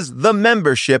is the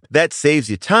membership that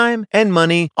saves you time and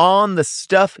money on the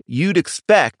stuff you'd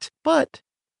expect, but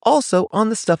also on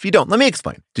the stuff you don't. Let me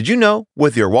explain. Did you know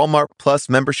with your Walmart Plus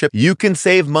membership, you can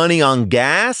save money on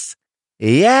gas?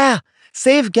 Yeah.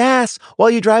 Save gas while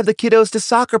you drive the kiddos to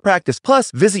soccer practice,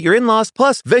 plus visit your in-laws,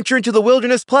 plus venture into the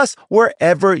wilderness, plus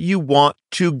wherever you want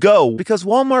to go. Because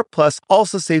Walmart Plus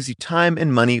also saves you time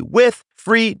and money with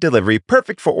free delivery,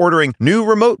 perfect for ordering new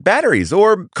remote batteries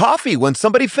or coffee when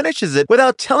somebody finishes it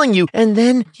without telling you. And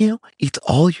then, eats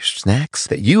all your snacks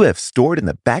that you have stored in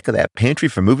the back of that pantry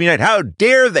for movie night. How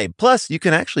dare they? Plus, you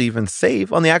can actually even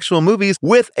save on the actual movies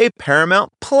with a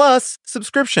Paramount Plus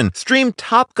subscription. Stream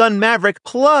Top Gun Maverick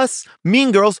plus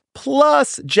Mean Girls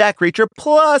plus Jack Reacher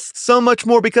plus so much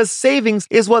more, because savings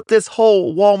is what this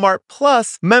whole Walmart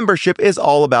Plus membership is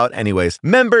all about anyways.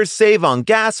 Members save on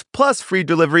gas plus free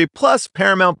delivery plus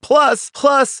Paramount plus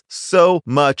so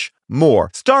much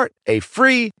more. Start a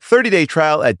free 30-day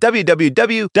trial at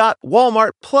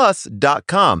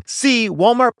www.walmartplus.com. See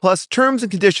Walmart Plus terms and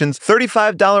conditions.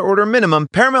 $35 order minimum.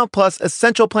 Paramount Plus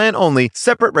essential plan only.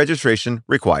 Separate registration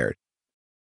required.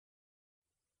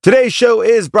 Today's show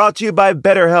is brought to you by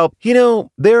BetterHelp.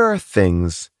 There are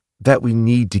things that we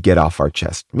need to get off our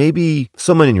chest. Maybe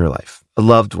someone in your life, a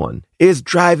loved one, is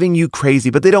driving you crazy,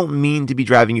 but they don't mean to be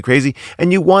driving you crazy.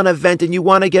 And you want to vent and you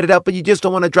want to get it out, but you just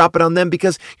don't want to drop it on them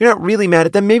because you're not really mad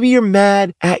at them. Maybe you're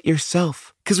mad at yourself.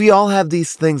 Because we all have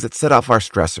these things that set off our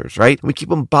stressors, right? We keep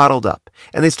them bottled up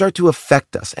and they start to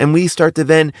affect us. And we start to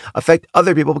then affect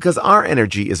other people because our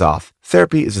energy is off.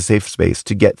 Therapy is a safe space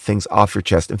to get things off your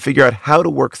chest and figure out how to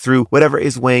work through whatever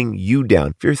is weighing you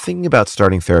down. If you're thinking about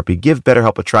starting therapy, give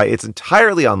BetterHelp a try. It's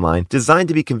entirely online, designed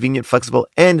to be convenient, flexible,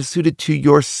 and suited to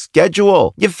your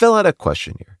schedule. You fill out a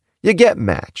questionnaire, you get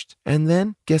matched, and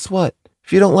then guess what?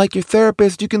 If you don't like your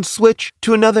therapist, you can switch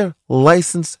to another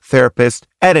licensed therapist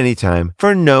at any time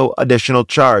for no additional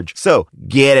charge. So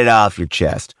get it off your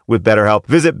chest with BetterHelp.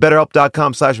 Visit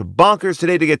BetterHelp.com/bonkers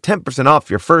today to get 10% off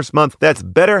your first month. That's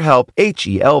BetterHelp,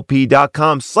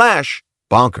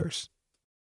 HELP.com/bonkers.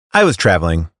 I was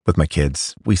traveling with my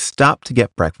kids. We stopped to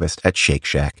get breakfast at Shake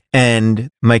Shack. And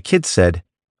my kids said,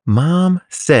 Mom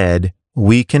said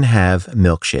we can have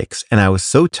milkshakes. And I was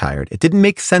so tired. It didn't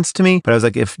make sense to me, but I was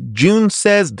like, if June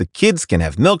says the kids can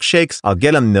have milkshakes, I'll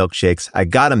get them milkshakes. I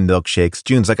got them milkshakes.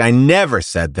 June's like, I never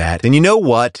said that. And you know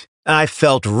what? I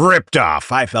felt ripped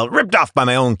off. I felt ripped off by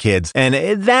my own kids. And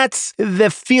that's the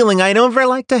feeling I never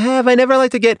like to have. I never like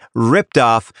to get ripped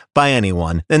off by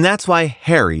anyone. And that's why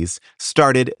Harry's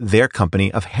started their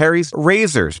company of Harry's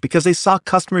Razors, because they saw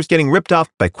customers getting ripped off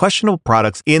by questionable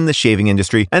products in the shaving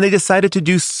industry, and they decided to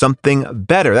do something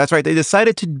better. That's right. They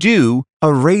decided to do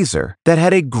a razor that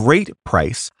had a great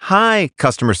price, high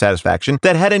customer satisfaction,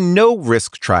 that had a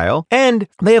no-risk trial, and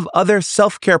they have other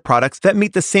self-care products that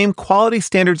meet the same quality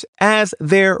standards as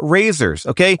their razors,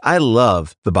 okay? I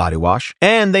love the body wash,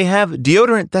 and they have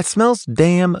deodorant that smells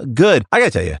damn good. I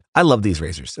gotta tell you, I love these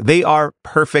razors. They are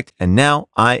perfect, and now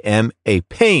I am a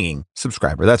paying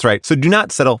subscriber. That's right. So do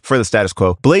not settle for the status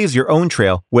quo. Blaze your own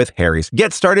trail with Harry's.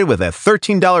 Get started with a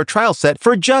 $13 trial set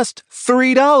for just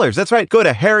 $3. That's right. Go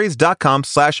to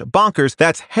harrys.com/bonkers.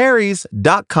 That's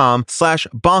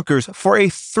harrys.com/bonkers for a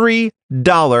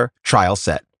 $3 trial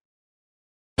set.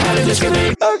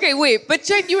 Okay, wait, but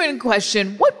genuine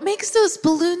question. What makes those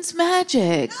balloons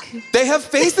magic? They have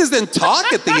faces and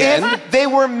talk at the end. If they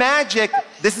were magic,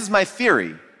 this is my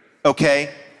theory, okay?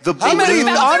 The How many,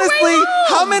 balloons- honestly,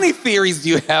 how many theories do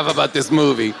you have about this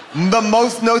movie? The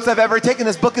most notes I've ever taken.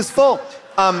 This book is full.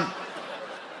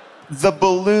 The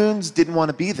balloons didn't want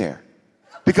to be there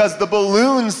because the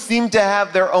balloons seem to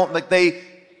have their own, like they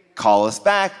call us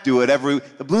back, do whatever.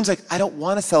 The balloons like, I don't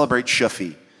want to celebrate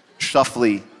Shoofy.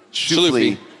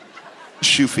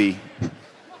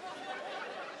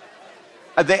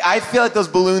 I feel like those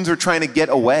balloons are trying to get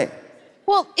away.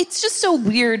 Well, it's just so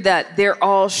weird that they're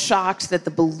all shocked that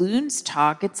the balloons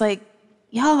talk. It's like,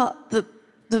 yeah, the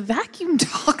vacuum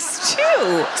talks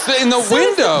too. So in the So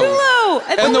window. does the pillow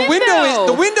and the window.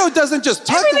 The window doesn't just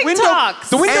talk. Everything the window talks.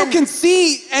 The window can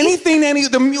see anything.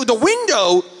 The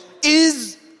window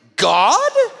is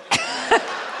God.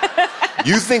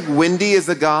 You think Wendy is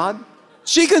a god?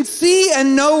 She can see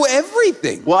and know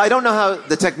everything. Well, I don't know how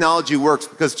the technology works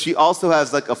because she also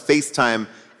has like a FaceTime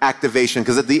activation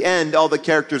because at the end, all the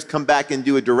characters come back and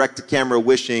do a direct-to-camera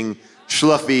wishing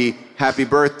Schluffy happy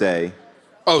birthday.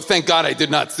 Oh, thank God I did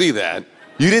not see that.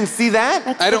 You didn't see that?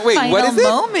 That's I don't- the wait, final what is it?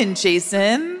 moment,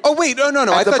 Jason. Oh, wait, no. At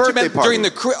I the thought you birthday meant party. during the...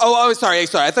 sorry. I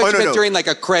thought you meant during like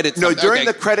a credit. No, something. during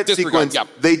Okay, the credit disregard, sequence, yeah.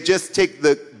 they just take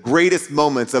the greatest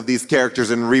moments of these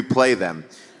characters and replay them.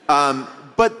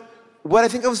 But what I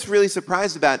think I was really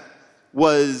surprised about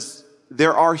was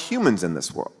there are humans in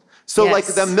this world. So, Yes. like,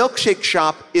 the milkshake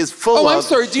shop is full of Oh, I'm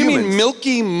sorry. Do you humans. mean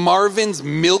Milky Marvin's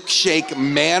Milkshake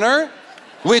Manor?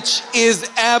 Which is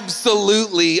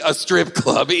absolutely a strip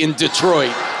club in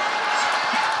Detroit.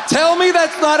 Tell me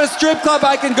that's not a strip club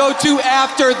I can go to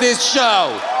after this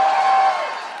show.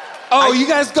 Oh, you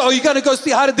guys go. You gotta go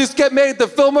see How Did This Get Made, the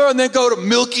filmer, and then go to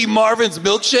Milky Marvin's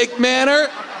Milkshake Manor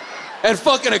and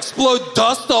fucking explode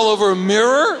dust all over a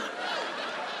mirror?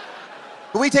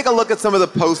 Can we take a look at some of the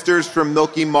posters from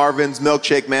Milky Marvin's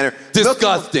Milkshake Manor?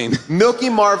 Disgusting. Milky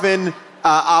Marvin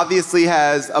obviously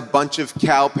has a bunch of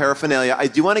cow paraphernalia. I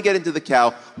do want to get into the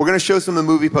cow. We're going to show some of the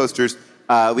movie posters.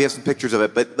 We have some pictures of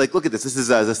it. But, like, look at this. This is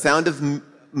The Sound of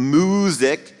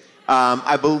Music.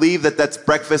 I believe that's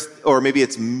breakfast, or maybe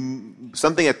it's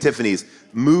something at Tiffany's.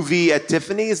 Movie at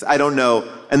Tiffany's? I don't know.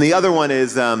 And the other one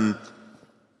is,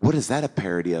 what is that a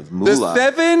parody of? Moolah. The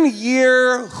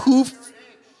 7-year hoof.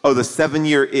 Oh, The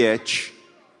 7-Year Itch.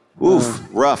 Oof,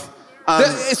 rough. Are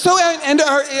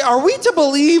we to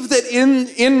believe that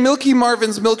in Milky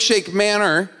Marvin's Milkshake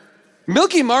Manor,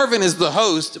 Milky Marvin is the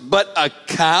host, but a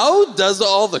cow does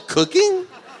all the cooking?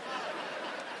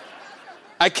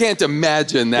 I can't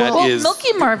imagine that is. Well,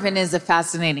 Milky Marvin is a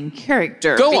fascinating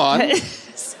character. Go on.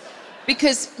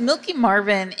 Because Milky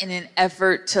Marvin, in an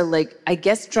effort to, like, I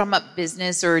guess, drum up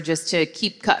business or just to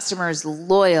keep customers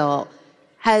loyal,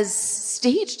 has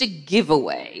staged a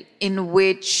giveaway in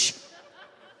which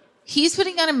he's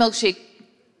putting on a milkshake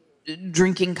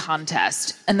drinking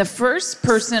contest. And the first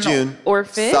person June, or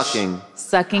fish...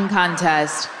 Sucking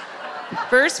contest.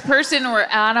 First person or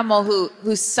animal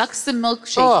who sucks the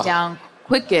milkshake down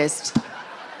quickest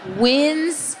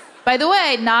wins. By the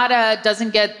way,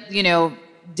 doesn't get,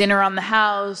 dinner on the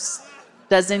house,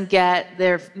 doesn't get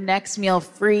their next meal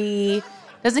free,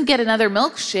 doesn't get another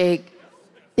milkshake.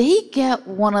 They get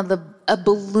a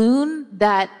balloon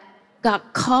that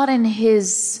got caught in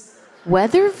his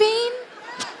weather vane.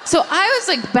 So I was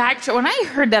like, when I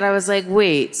heard that, I was like,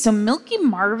 wait, so Milky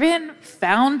Marvin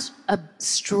found a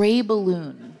stray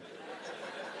balloon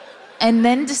and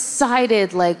then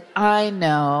decided, like, I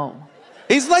know.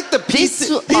 He's like the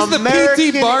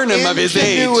P.T. Barnum of his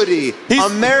age.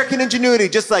 American ingenuity,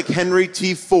 just like Henry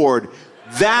T. Ford.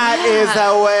 That is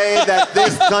the way that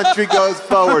this country goes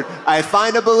forward. I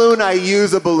find a balloon, I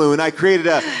use a balloon. I created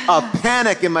a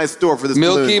panic in my store for this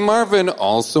balloon. Milky Marvin,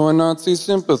 also a Nazi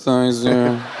sympathizer.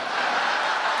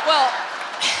 Well,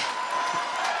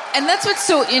 and that's what's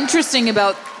so interesting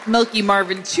about Milky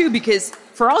Marvin, too, because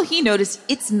for all he noticed,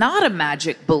 it's not a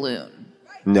magic balloon.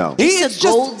 No. It's a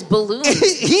gold balloon.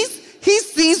 He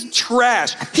sees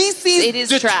trash. He sees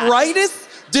detritus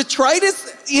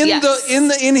Detritus in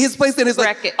Yes. in his place, and is like,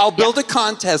 Wreck it. I'll build a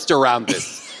contest around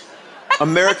this.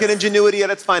 American ingenuity at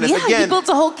its finest. Yeah, he Again, built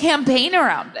a whole campaign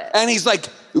around it. And he's like,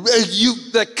 you,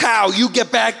 the cow, you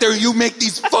get back there, you make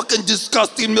these fucking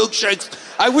disgusting milkshakes.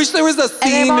 I wish there was a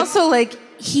scene. And I'm also like,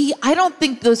 I don't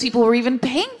think those people were even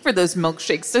paying for those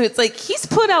milkshakes. So it's like, he's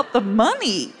put out the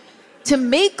money to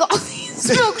make all these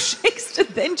milkshakes to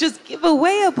then just give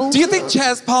away a balloon. Do you think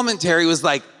Chaz Palminteri was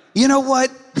like, you know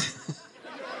what?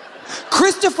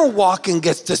 Christopher Walken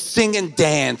gets to sing and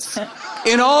dance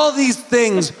in all these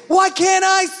things. Why can't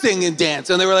I sing and dance?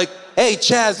 And they were like, hey,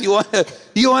 Chaz,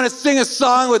 you want to sing a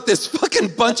song with this fucking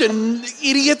bunch of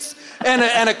idiots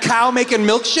and a cow making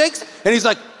milkshakes? And he's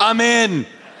like, I'm in.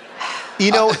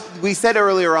 you know, we said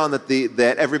earlier on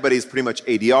that everybody's pretty much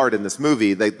ADR'd in this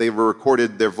movie. They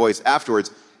recorded their voice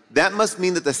afterwards. That must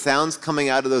mean that the sounds coming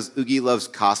out of those Oogie Loves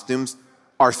costumes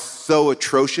are so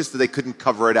atrocious that they couldn't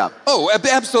cover it up. Oh,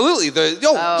 absolutely.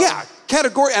 Yeah,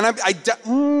 category. And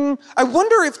I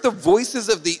wonder if the voices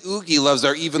of the Oogie Loves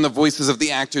are even the voices of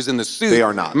the actors in the suit. They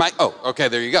are not. Okay,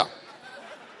 there you go.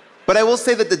 But I will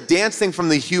say that the dancing from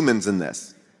the humans in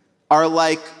this are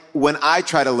like when I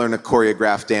try to learn a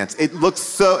choreographed dance. It looks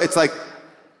so, it's like,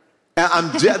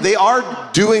 they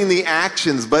are doing the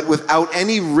actions, but without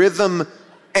any rhythm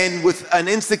and with an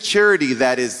insecurity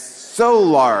that is so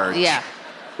large. Yeah.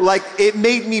 Like, it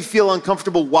made me feel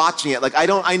uncomfortable watching it. Like, I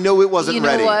know it wasn't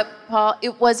ready. You know what, Paul?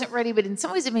 It wasn't ready, but in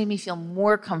some ways it made me feel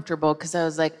more comfortable because I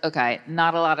was like, okay,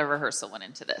 not a lot of rehearsal went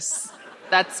into this.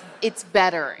 It's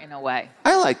better in a way.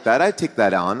 I like that. I take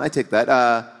that on. I take that.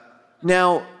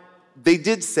 Now, they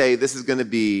did say this is going to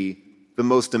be the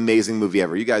most amazing movie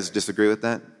ever. You guys disagree with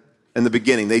that? In the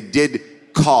beginning, they did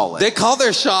call it. They call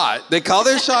their shot. They call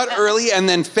their shot early and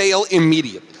then fail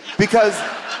immediately. Because,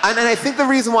 and I think the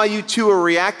reason why you two are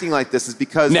reacting like this is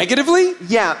because... Negatively?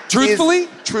 Yeah. Truthfully?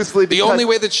 Truthfully, because... The only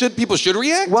way that people should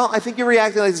react? Well, I think you're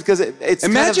reacting like this because it's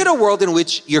Imagine a world in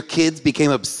which your kids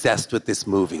became obsessed with this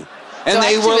movie. And So they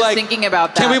I actually were was like, thinking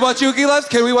about that. Can we watch Oogie Loves?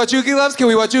 Can we watch Oogie Loves? Can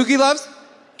we watch Oogie Loves?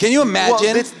 Can you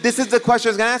imagine? Well, this is the question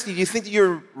I was going to ask you. Do you think that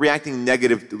you're reacting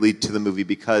negatively to the movie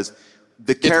because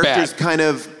the characters kind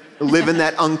of live in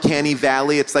that uncanny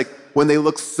valley? It's like when they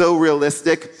look so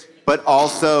realistic, but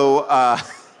also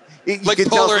you like can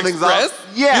tell Polar something's Express? off.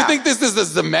 Yeah. You think this is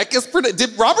a Zemeckis production?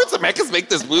 Did Robert Zemeckis make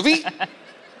this movie?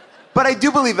 But I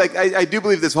do believe, I do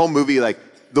believe this whole movie, like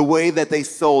the way that they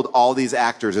sold all these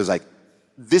actors is like,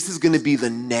 this is going to be the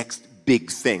next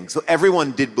big thing. So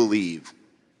everyone did believe,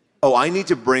 oh, I need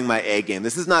to bring my A game.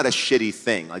 This is not a shitty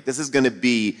thing. Like, this is going to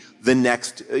be the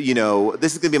next,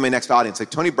 this is going to be my next audience. Like,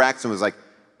 Toni Braxton was like,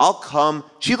 I'll come.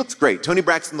 She looks great. Toni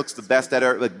Braxton looks the best at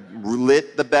her, like,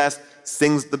 lit the best,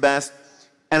 sings the best.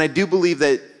 And I do believe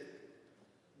that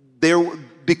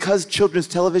because children's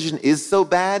television is so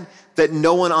bad, that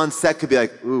no one on set could be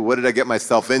like, ooh, what did I get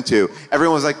myself into?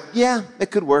 Everyone was like, yeah,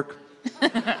 it could work.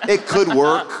 It could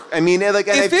work. I mean, like,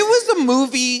 if it was a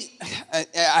movie,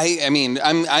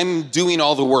 I'm doing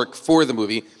all the work for the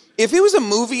movie. If it was a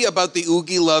movie about the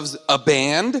Oogie Loves a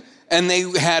band and they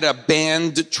had a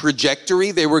band trajectory,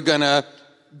 they were gonna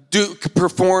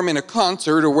perform in a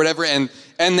concert or whatever, and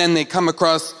then they come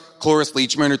across Cloris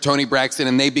Leachman or Toni Braxton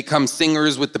and they become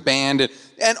singers with the band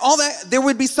and all that, there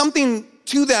would be something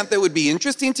to that would be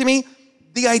interesting to me.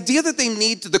 The idea that they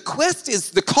need the quest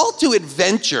is the call to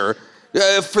adventure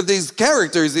for these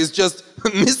characters is just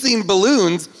missing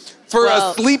balloons for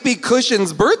a Sleepy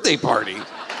Cushion's birthday party.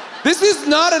 This is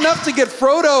not enough to get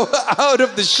Frodo out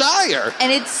of the Shire. And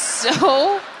it's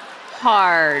so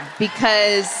hard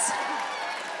because...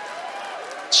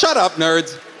 Shut up,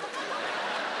 nerds.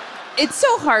 It's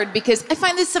so hard because I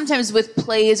find this sometimes with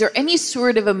plays or any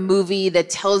sort of a movie that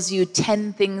tells you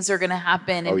 10 things are going to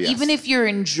happen. And even if you're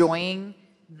enjoying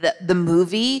the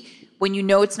movie, when you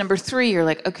know it's number 3, you're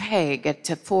like, okay, get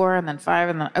to 4 and then 5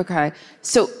 and then, okay.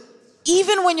 So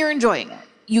even when you're enjoying it,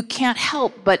 you can't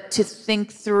help but to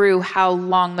think through how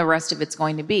long the rest of it's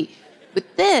going to be.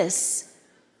 With this,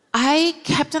 I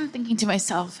kept on thinking to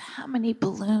myself, how many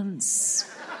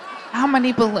balloons? How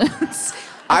many balloons?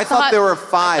 I thought there were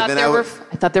 5. I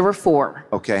thought there were 4.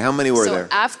 Okay, how many were there?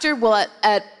 After,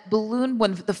 at balloon,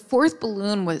 when the 4th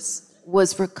balloon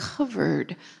was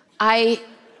recovered,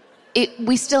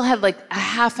 we still had like a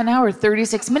half an hour,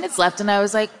 36 minutes left, and I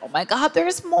was like, oh my God,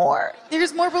 there's more.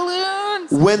 There's more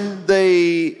balloons. When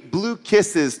they blew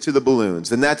kisses to the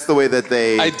balloons, and that's the way that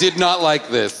they... I did not like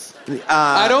this.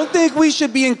 I don't think we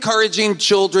should be encouraging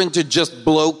children to just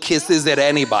blow kisses at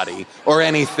anybody or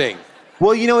anything.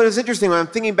 Well, you know, it was interesting. When I'm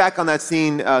thinking back on that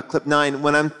scene, clip 9,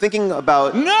 when I'm thinking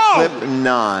about clip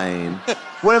 9,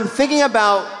 when I'm thinking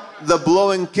about the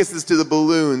blowing kisses to the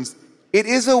balloons, it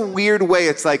is a weird way.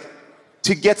 It's like,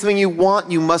 to get something you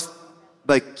want, you must,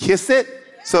 like, kiss it.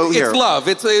 So here. It's love.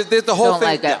 It's the whole Don't thing.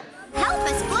 like it. Help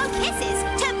us blow kisses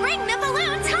to bring the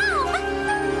balloons home.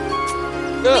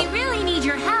 We really need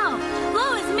your help.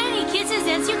 Blow as many kisses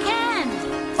as you can.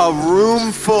 A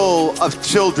room full of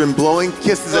children blowing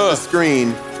kisses at the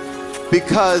screen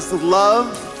because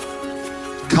love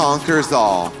conquers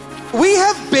all. We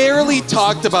have barely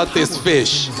talked about this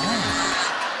fish.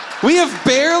 We have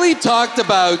barely talked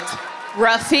about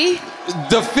Ruffy.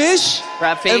 the fish.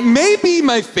 Ruffy. Maybe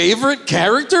my favorite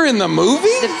character in the movie.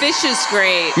 The fish is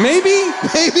great.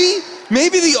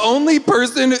 Maybe the only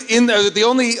person in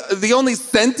the only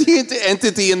sentient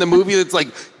entity in the movie that's like,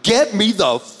 get me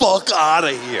the fuck out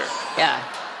of here. Yeah.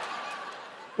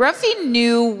 Ruffy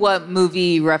knew what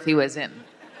movie Ruffy was in.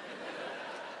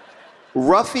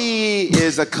 Ruffy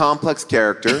is a complex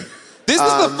character. This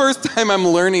is the first time I'm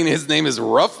learning his name is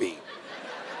Ruffy.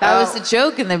 That was a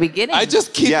joke in the beginning. I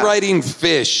just keep writing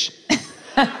fish.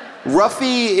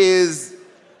 Ruffy is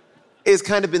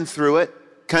kind of been through it,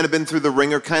 kind of been through the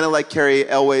ringer, kind of like Carrie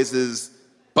Elwes'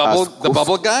 the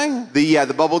bubble guy?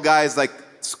 The bubble guy is like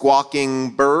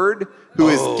squawking bird who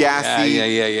is gassy,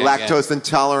 lactose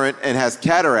intolerant, and has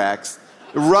cataracts.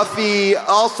 Ruffy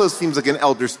also seems like an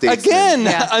elder statesman. Again,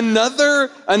 another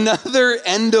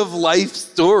end of life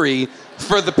story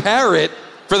for the parrot.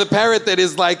 For the parrot that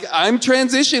is like, I'm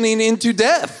transitioning into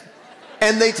death.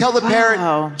 And they tell the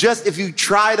parrot, just if you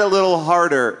tried a little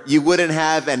harder, you wouldn't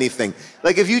have anything.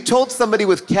 Like if you told somebody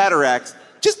with cataracts,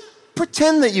 just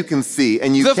pretend that you can see,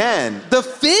 and you can. The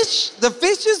fish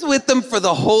is with them for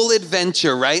the whole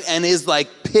adventure, right? And is like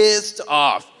pissed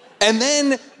off. And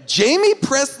then Jamie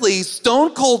Presley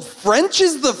stone cold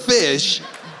Frenches the fish,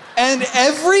 and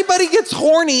everybody gets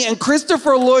horny, and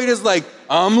Christopher Lloyd is like,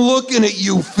 I'm looking at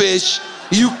you, fish.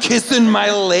 You kissing my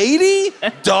lady?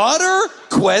 Daughter?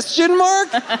 Question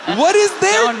mark? What is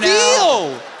their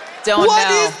deal?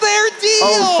 What is their deal?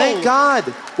 Oh, thank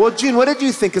God. Well, June, what did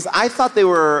you think? Because I thought they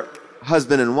were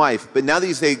husband and wife, but now that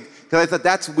you say, because I thought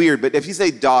that's weird, but if you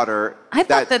say daughter... I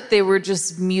thought that they were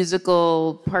just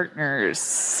musical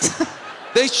partners.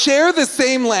 They share the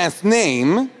same last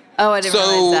name. Oh, I didn't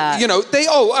realize that. So, you know,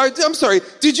 I'm sorry.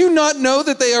 Did you not know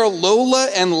that they are Lola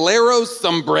and Lero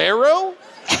Sombrero?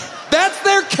 That's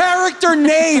their character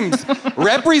names.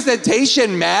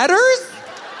 Representation matters?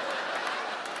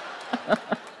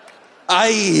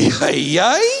 Ay.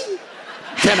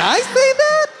 Can I say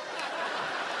that?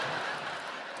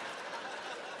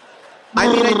 I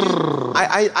mean,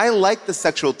 I like the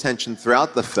sexual tension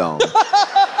throughout the film.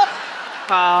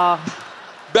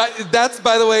 That's,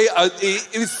 by the way,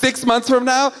 6 months from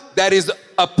now, that is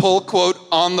a pull quote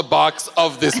on the box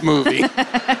of this movie.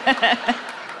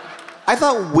 I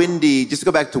thought Wendy, just to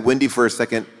go back to Wendy for a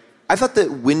second, I thought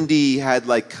that Wendy had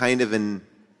like kind of a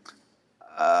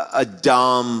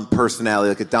dom personality,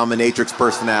 like a dominatrix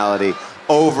personality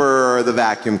over the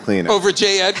vacuum cleaner. Over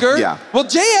J. Edgar? Yeah. Well,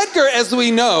 J. Edgar, as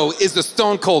we know, is a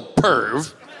stone cold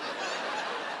perv.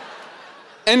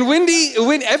 And Wendy,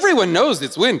 everyone knows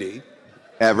it's Wendy.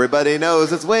 Everybody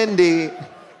knows it's Wendy.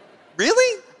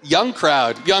 Really? Young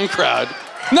crowd.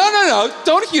 No,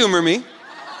 don't humor me.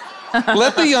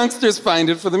 Let the youngsters find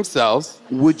it for themselves.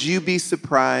 Would you be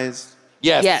surprised?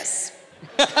 Yes.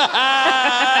 And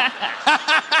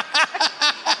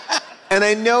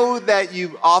I know that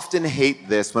you often hate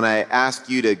this when I ask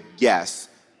you to guess,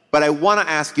 but I want to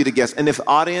ask you to guess. And if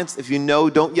you know,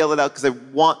 don't yell it out because I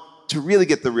want to really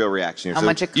get the real reaction. How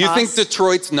much it costs? You think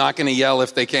Detroit's not going to yell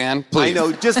if they can? Please. I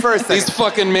know, just for a second. These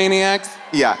fucking maniacs.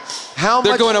 Yeah.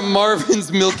 They're going to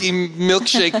Marvin's Milky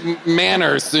Milkshake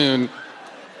Manor soon.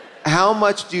 How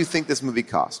much do you think this movie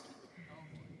cost?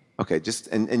 Okay,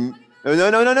 just no.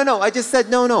 I just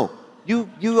said no. You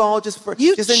all just enjoy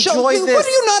this. What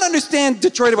do you not understand,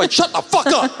 Detroit? About shut the fuck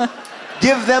up.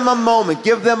 Give them a moment.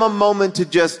 Give them a moment to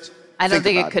just. I don't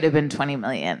think it could have been 20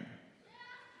 million.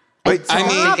 I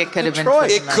think it could have been 20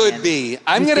 million. It could be.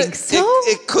 Think so?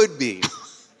 It could be.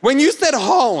 When you said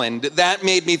Holland, that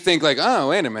made me think like, oh,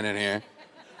 wait a minute here.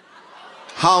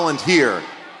 Holland here.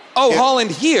 Oh, here. Holland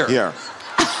here. Here.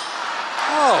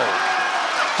 Oh.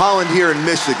 Holland here in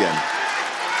Michigan.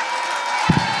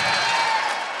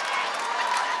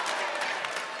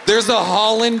 There's a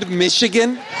Holland,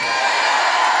 Michigan?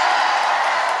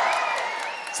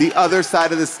 It's the other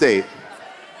side of the state.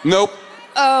 Nope.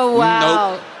 Oh,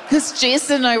 wow. Nope. Because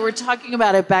Jason and I were talking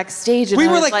about it backstage. And we I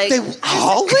were was like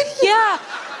Holland? Yeah.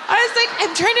 I was like,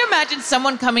 I'm trying to imagine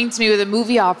someone coming to me with a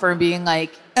movie offer and being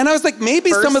like... And I was like,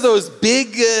 maybe some of those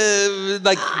big,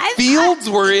 fields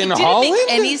were in Holland? It didn't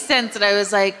make any sense. And I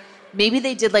was like, maybe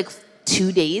they did like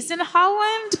 2 days in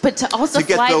Holland, but to also To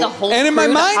get fly the- the whole And in my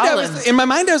crew to mind,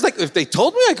 Holland. I was like, if they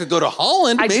told me I could go to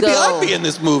Holland, I'd maybe go. I'd be in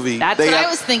this movie. That's They what I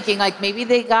have- was thinking. Like maybe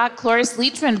they got Cloris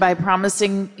Leachman by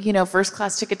promising, first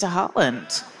class ticket to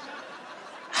Holland.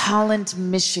 Holland,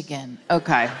 Michigan.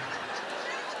 Okay.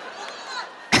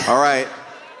 All right.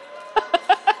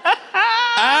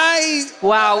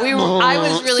 Wow, I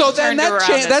was really So then turned that around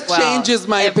cha- as that well. changes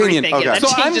my opinion. Everything. Okay. That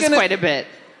So I'm changes gonna- quite a bit.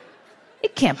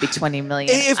 It can't be 20 million.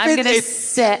 If I'm it- gonna if-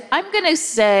 say. I'm gonna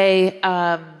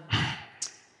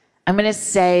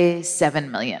say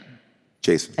 7 million.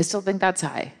 Jason. I still think that's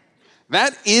high.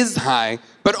 That is high,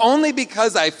 but only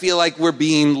because I feel like we're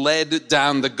being led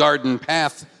down the garden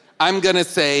path. I'm going to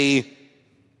say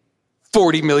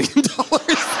 $40 million.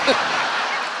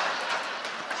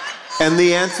 And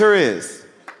the answer is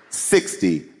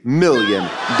 $60 million.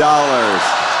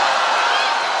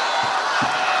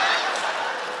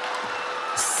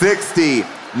 $60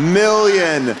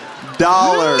 million.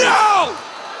 No!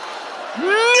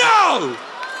 No!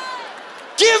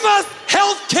 Give us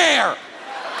health care!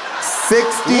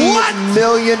 $60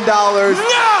 million. No!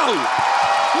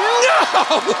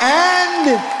 No!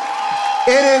 And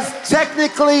it is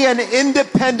technically an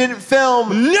independent film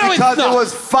No, it's because not. it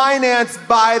was financed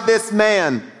by this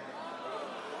man.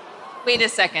 Wait a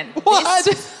second. What?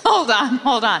 Hold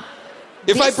on.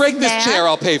 If I break this man- chair,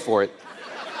 I'll pay for it.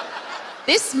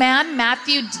 This man,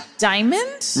 Matthew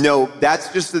Diamond? No,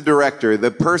 that's just the director. The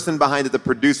person behind it, the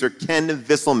producer, Ken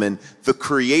Visselman, the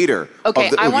creator Okay,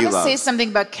 of the I Oogie want to Loves. say something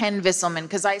about Ken Visselman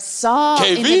because I saw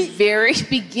in KV? the very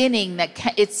beginning that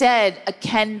it said a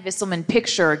Ken Visselman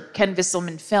picture, a Ken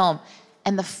Visselman film,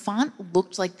 and the font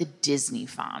looked like the Disney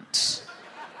font.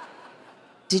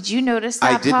 Did you notice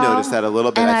that, I did Paul? notice that a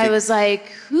little bit. And I I think- was like,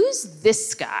 who's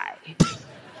this guy?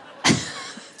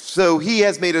 So he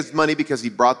has made his money because he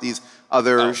brought these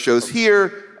other shows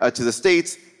here to the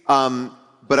States.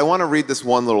 But I want to read this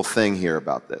one little thing here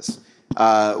about this.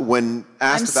 When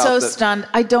asked I'm about so the... stunned.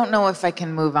 I don't know if I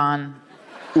can move on.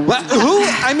 What, who?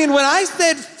 I mean, when I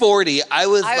said 40, I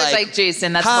was like,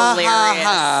 Jason, that's ha, hilarious.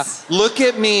 Ha, ha. Look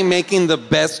at me making the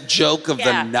best joke of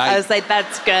the night. I was like,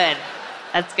 that's good.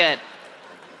 That's good.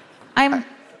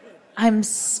 I'm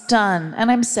stunned and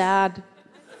I'm sad.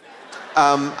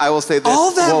 I will say this.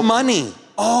 All that money.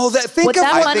 All that. Think What of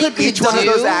that what money I think could each one of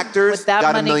do, those actors what that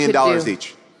got $1 money million could do.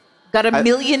 each. Got $1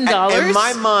 million? In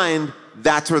my mind,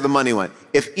 that's where the money went.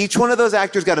 If each one of those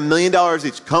actors got $1 million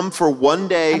each, come for one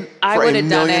day I for would $1 have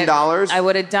done million it. dollars. I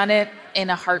would have done it in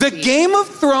a The heartbeat. Game of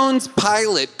Thrones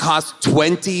pilot cost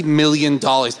 $20 million.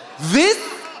 This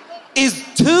is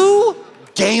 2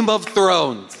 Game of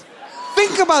Thrones.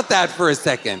 Think about that for a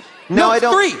second. No, I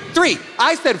don't. Three.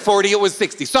 I said 40, it was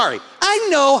 60. Sorry. I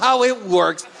know how it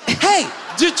works. Hey,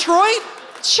 Detroit,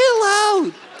 chill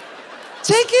out.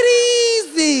 Take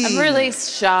it easy. I'm really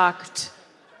shocked.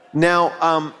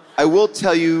 Now, I will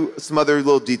tell you some other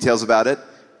little details about it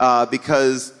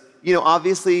because,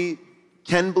 obviously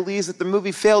Ken believes that the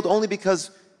movie failed only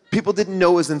because people didn't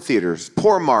know it was in theaters.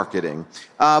 Poor marketing.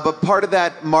 But part of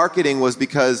that marketing was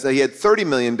because he had $30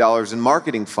 million in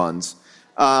marketing funds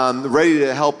ready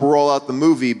to help roll out the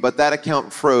movie, but that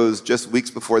account froze just weeks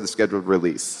before the scheduled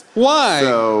release. Why?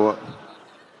 So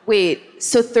Wait,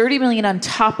 so 30 million on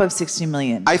top of 60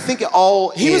 million? I think all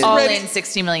He was All ready- in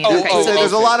 60 million. Oh, okay, oh, so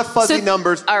there's a lot of fuzzy so-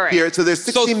 numbers all right. here. So there's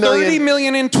 60 So million, 30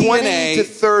 million in 20 P&A. to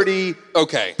 30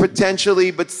 Okay. potentially,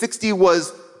 but 60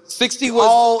 was 60 was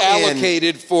all in.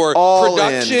 allocated for All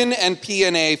production and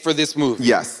P&A for this movie.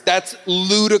 Yes. That's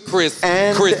ludicrous,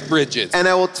 And, Chris Bridges. And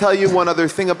I will tell you one other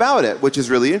thing about it, which is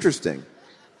really interesting.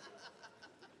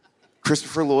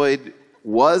 Christopher Lloyd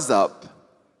was up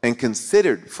and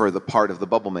considered for the part of the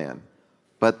Bubble Man,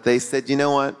 but they said, you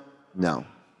know what? No.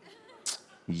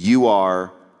 You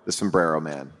are the Sombrero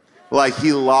Man. Like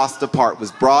he lost a part,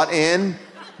 was brought in, and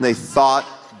they thought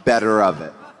better of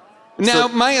it. Now, So-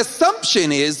 my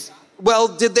assumption is, well,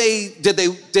 did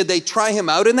they try him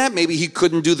out in that? Maybe he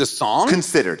couldn't do the song?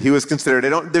 Considered. He was considered.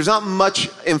 There's not much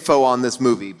info on this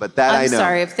movie, but that I I'm know.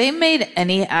 sorry, if they made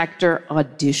any actor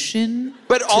audition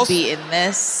But to also- be in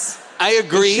this, I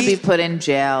agree. they should be put in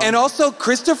jail. And also,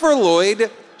 Christopher Lloyd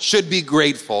should be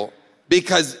grateful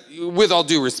because, with all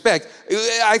due respect,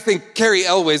 I think Carrie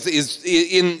Elwes is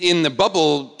in the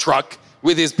bubble truck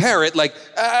with his parrot. Like,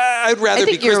 I'd rather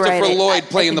be think you're Christopher right. Lloyd I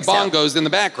playing the think so. bongos in the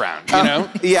background, you know?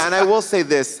 Yeah, and I will say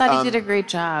this. I thought he did a great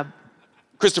job.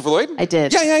 Christopher Lloyd? I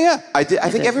did. Yeah. I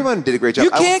think everyone did a great job.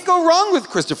 You can't go wrong with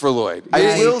Christopher Lloyd. I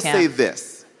Yeah, you will can't. say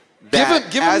this. Give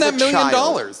that him as that a $1 million.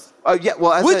 child- yeah,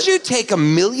 well, as Would a- you take $1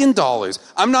 million?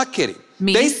 I'm not kidding.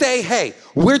 Me? They say, hey,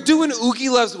 we're doing Oogie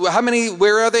Loves. How many?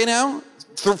 Where are they now?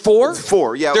 4?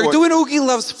 4, yeah. They're doing Oogie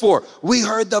Loves 4. We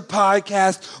heard the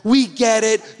podcast. We get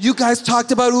it. You guys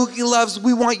talked about Oogie Loves.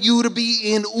 We want you to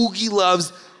be in Oogie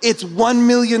Loves. It's $1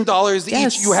 million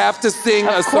each. You have to sing a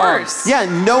song. Of course. Yeah,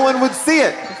 no one would see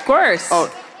it. Of course. Oh,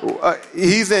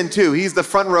 he's in too. He's the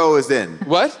front row is in.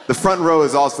 What? The front row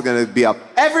is also going to be up.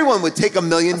 Everyone would take $1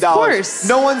 million. Of course.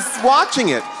 No one's watching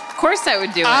it. Of course I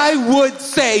would do it. I would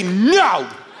say no.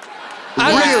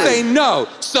 I would say no.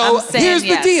 So I'm saying here's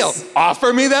yes. the deal.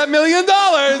 Offer me that $1 million.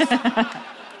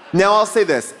 Now, I'll say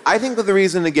this. I think that the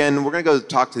reason, again, we're going to go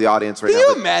talk to the audience right Can now.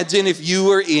 you imagine if you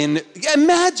were in,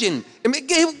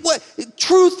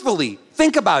 truthfully,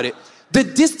 think about it. The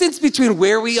distance between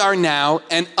where we are now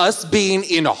and us being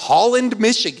in Holland,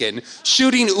 Michigan,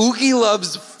 shooting Oogie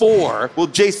Loves 4. Well,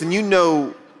 Jason, you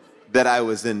know that I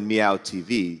was in Meow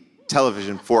TV,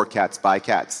 television for Cats by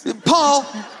Cats. Paul,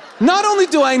 not only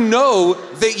do I know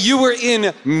that you were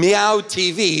in Meow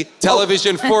TV,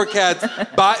 television for Cats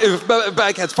by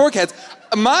Cats for Cats,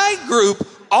 my group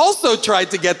also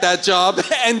tried to get that job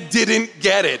and didn't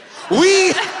get it.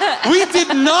 We did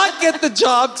not get the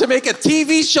job to make a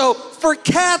TV show for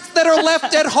cats that are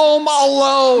left at home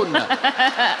alone.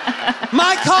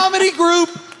 My comedy group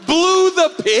blew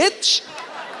the pitch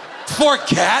for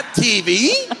Cat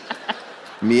TV.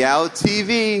 Meow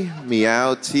TV,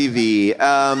 Meow TV.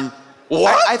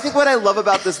 What? I think what I love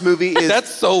about this movie is...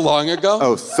 That's so long ago.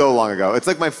 Oh, so long ago. It's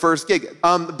like my first gig.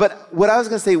 But what I was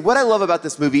going to say, what I love about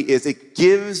this movie is it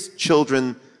gives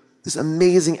children this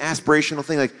amazing aspirational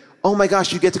thing. Like, oh my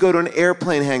gosh, you get to go to an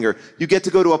airplane hangar. You get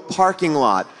to go to a parking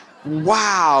lot.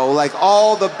 Wow, like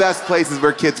all the best places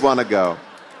where kids want to go.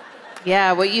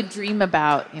 Yeah, what you dream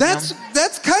about. That's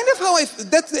kind of how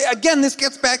again, this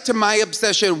gets back to my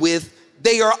obsession with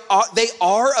they are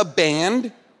a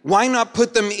band. Why not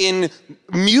put them in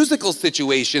musical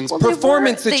situations,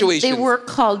 performance situations? They were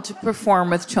called to perform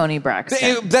with Toni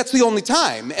Braxton. That's the only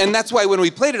time, and that's why when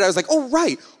we played it, I was like, "Oh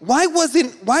right, why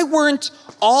weren't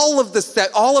all of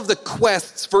the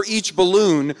quests for each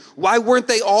balloon? Why weren't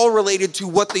they all related to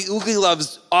what the Oogie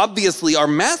Loves obviously are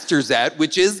masters at,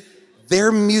 which is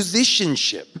their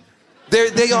musicianship?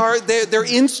 They're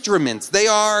instruments. They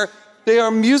are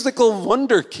musical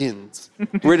wonderkins."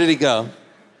 Where did he go?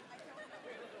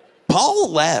 Paul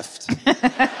left.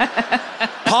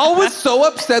 Paul was so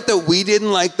upset that we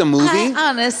didn't like the movie.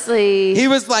 Honestly. He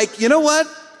was like, you know what?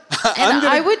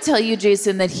 I would tell you,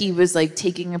 Jason, that he was like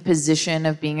taking a position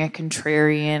of being a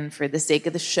contrarian for the sake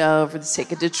of the show, for the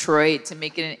sake of Detroit, to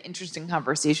make it an interesting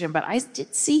conversation. But I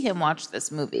did see him watch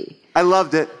this movie. I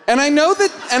loved it. And I know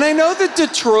that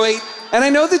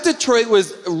Detroit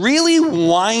was really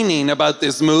whining about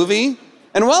this movie.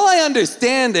 And while I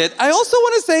understand it, I also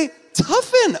want to say,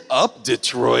 toughen up,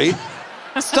 Detroit.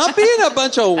 Stop being a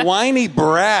bunch of whiny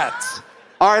brats.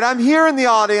 All right, I'm here in the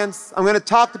audience. I'm going to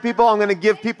talk to people. I'm going to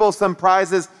give people some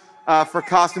prizes for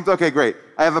costumes. Okay, great.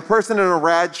 I have a person in a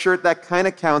rad shirt. That kind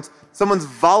of counts. Someone's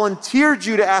volunteered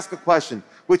you to ask a question,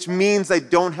 which means I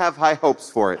don't have high hopes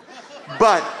for it.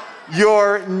 But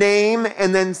your name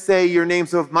and then say your name.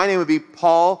 So if my name would be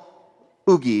Paul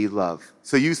Oogie Love.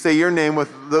 So you say your name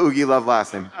with the Oogie Love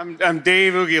last name. I'm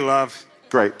Dave Oogie Love.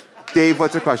 Great. Dave,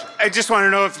 what's your question? I just want to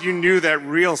know if you knew that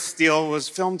Real Steel was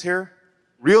filmed here?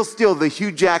 Real Steel, the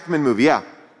Hugh Jackman movie, yeah.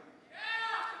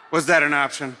 Was that an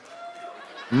option?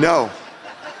 No.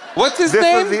 What's his this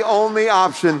name? This was the only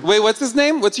option. Wait, what's his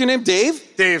name? What's your name? Dave?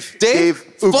 Dave. Dave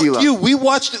Oogie Fuck Love. you. We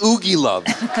watched Oogie Love.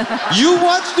 You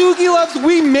watched Oogie Loves.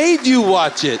 We made you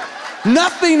watch it.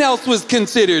 Nothing else was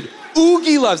considered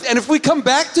Oogie Loves. And if we come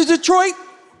back to Detroit,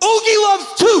 Oogie Loves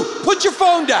 2. Put your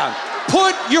phone down.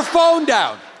 Put your phone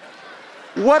down.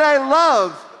 What I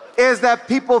love is that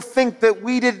people think that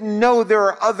we didn't know there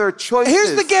are other choices.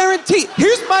 Here's the guarantee.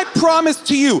 Here's my promise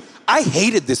to you. I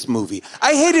hated this movie.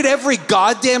 I hated every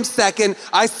goddamn second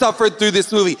I suffered through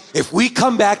this movie. If we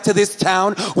come back to this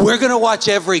town, we're gonna watch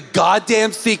every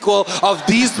goddamn sequel of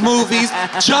these movies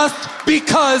just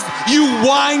because you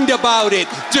whined about it.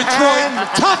 Detroit,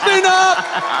 toughen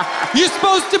up. You're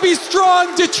supposed to be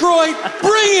strong, Detroit.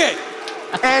 Bring it.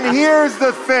 And here's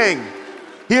the thing.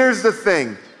 Here's the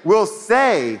thing. We'll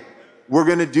say we're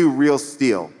going to do Real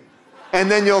Steel.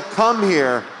 And then you'll come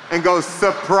here and go,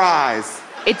 surprise.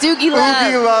 It's Oogie Love.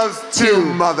 Oogie Loves 2,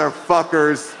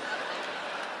 motherfuckers.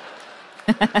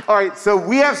 All right, so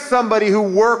we have somebody who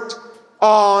worked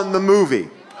on the movie.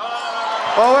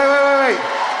 Oh,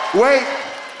 wait.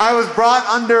 I was brought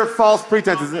under false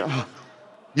pretenses.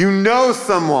 You know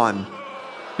someone.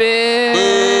 Boo.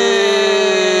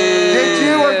 Did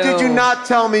you or did you not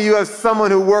tell me you have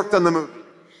someone who worked on the movie?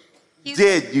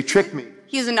 You tricked me.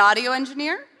 He's an audio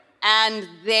engineer, and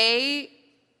they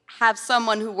have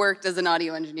someone who worked as an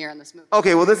audio engineer on this movie.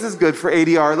 Okay, well, this is good for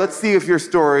ADR. Let's see if your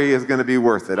story is going to be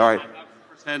worth it. All right.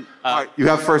 All right, you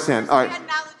have firsthand. All right.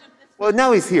 Well,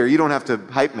 now he's here. You don't have to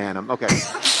hype man him. Okay.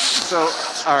 So,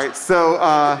 all right. So,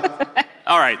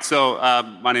 All right, so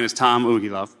my name is Tom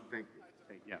Ugilov. Thank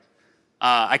you.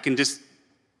 I can just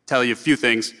tell you a few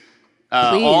things.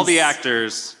 All the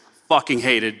actors fucking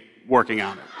hated working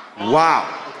on it.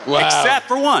 Wow. Except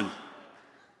for one,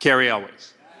 Carrie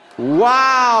Elways.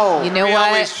 Wow. You know Carrie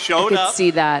what? Elways showed I could up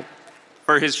see that.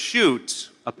 for his shoot,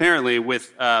 apparently,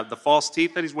 with the false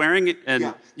teeth that he's wearing.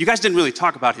 And you guys didn't really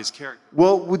talk about his character.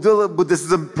 Well, this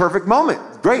is a perfect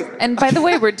moment. Great. And by the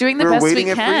way, we're doing the We're best we waiting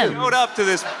it for can. He showed up to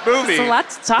this movie. There's a lot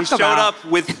to talk He showed about. up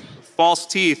with false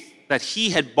teeth that he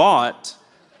had bought,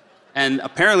 and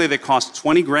apparently they cost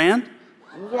 $20,000.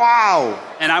 Wow.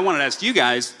 And I wanted to ask you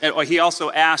guys, he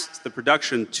also asked the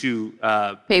production to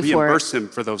Pay for reimburse him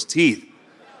for those teeth.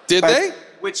 Did they?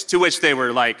 To which they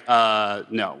were like,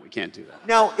 no, we can't do that.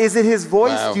 Now, is it his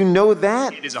voice? Wow. Do you know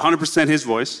that? It is 100% his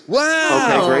voice.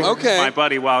 Wow. Okay, great. Okay. My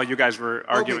buddy, while you guys were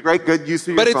arguing. Okay, great, good use of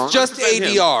your But phone. it's just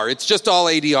ADR. It's just all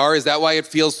ADR. Is that why it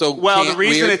feels so Well, the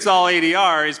reason weird? it's all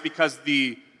ADR is because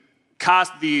the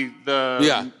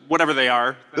whatever they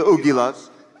are, the Oogie Loves.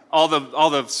 all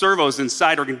the servos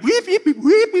inside are going weep, weep, weep,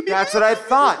 weep, weep. That's what I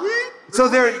thought. So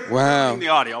they're Wow. The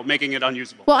audio, making it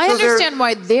unusable. Well, I So they're- understand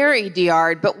why they're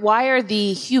ADR'd, but why are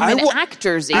the human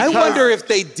actors I ADR'd? wonder if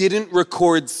they didn't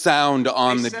record sound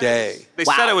on the day. They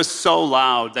said it was so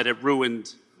loud that it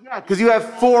ruined. Yeah, because you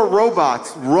have 4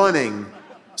 robots running.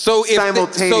 So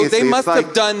Simultaneously, they it's must like-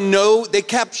 have done they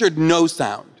captured no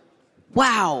sound.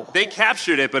 Wow. They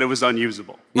captured it, but it was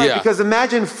unusable. Right, Yeah. because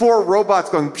imagine 4 robots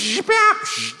going.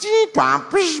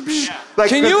 Like,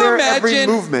 Can you they're imagine? every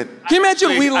movement. Can you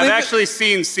imagine I've actually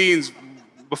seen scenes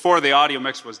before the audio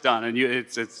mix was done, and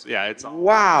it's all.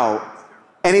 Wow.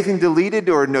 Anything deleted,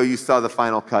 or no? You saw the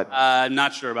final cut.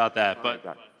 Not sure about that, but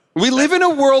We live in a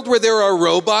world where there are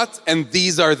robots, and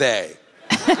these are they.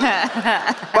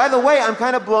 By the way, I'm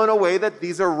kind of blown away that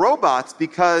these are robots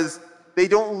because they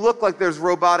don't look like there's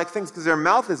robotic things because their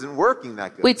mouth isn't working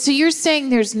that good. Wait, so you're saying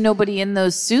there's nobody in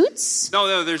those suits?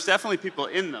 no, there's definitely people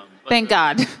in them. But Thank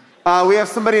God. We have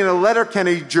somebody in a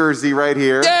Letterkenny jersey right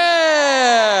here.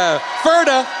 Yeah!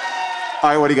 Ferda! All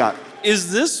right, what do you got?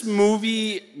 Is this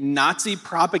movie Nazi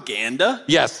propaganda?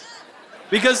 Yes.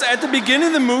 Because at the beginning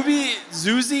of the movie,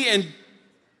 Zuzi and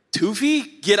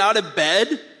Toofy get out of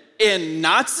bed and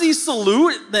Nazi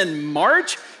salute, then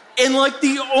march. And like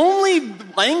the only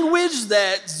language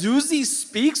that Zuzi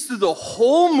speaks through the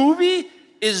whole movie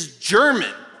is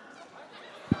German.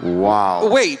 Wow.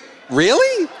 Wait,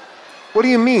 really? What do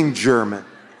you mean, German?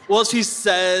 Well, she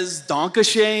says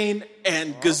Dankeschön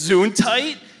and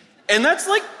Gesundheit, and that's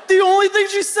like the only thing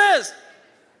she says.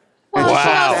 Well, Wow. she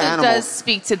also Animals. does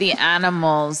speak to the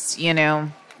animals, you know.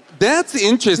 That's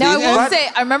interesting. Now, I will And- say,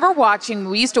 I remember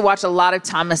we used to watch a lot of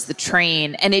Thomas the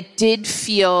Train, and it did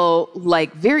feel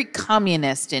like very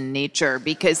communist in nature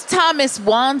because Thomas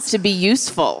wants to be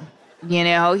useful. You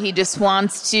know, he just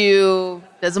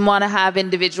doesn't want to have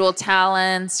individual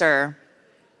talents or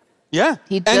Yeah.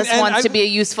 he just wants to be a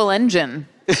useful engine.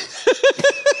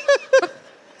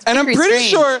 And I'm very pretty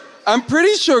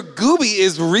strange. sure Gooby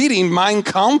is reading Mein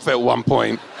Kampf at one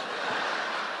point.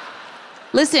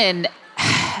 Listen,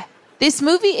 this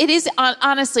movie, it is,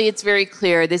 honestly, it's very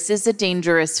clear. This is a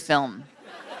dangerous film.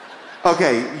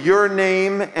 Okay, your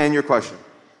name and your question.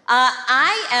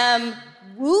 I am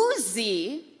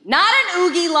Woozy, not an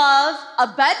Oogie Love, a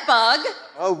bed bug.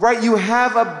 Oh, right, you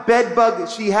have a bed bug.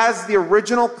 She has the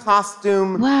original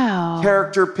costume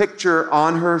character picture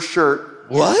on her shirt.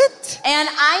 What? And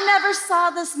I never saw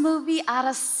this movie out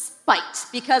of spite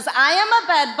because I am a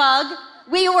bed bug.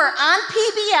 We were on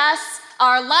PBS.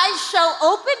 Our live show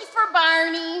opened for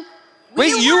Barney.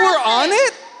 Wait, you were on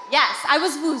it? Yes, I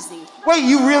was Woozy. Wait,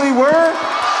 you really were?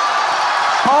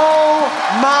 Oh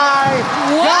my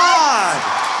God!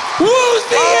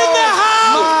 Woozy in the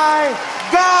house! My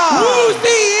God!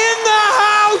 Woozy in the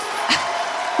house!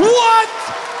 What?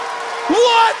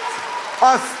 What?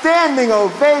 A standing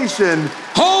ovation.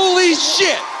 Holy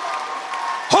shit!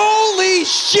 Holy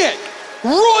shit!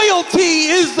 Royalty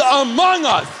is among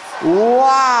us!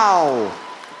 Wow!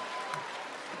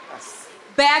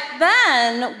 Back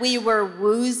then, we were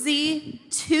Woozy,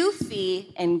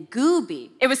 Toofy, and Gooby.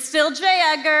 It was still J.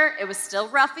 Edgar. It was still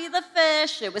Ruffy the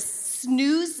fish. It was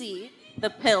Snoozy the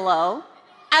pillow.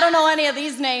 I don't know any of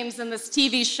these names in this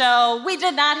TV show. We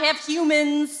did not have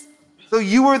humans. So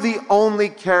you were the only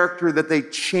character that they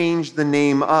changed the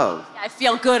name of. I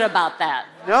feel good about that.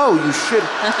 No, you should.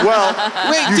 Well,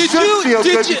 Wait, you should feel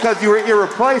good because you were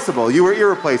irreplaceable. You were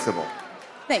irreplaceable.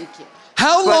 Thank you.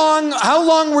 How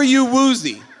long were you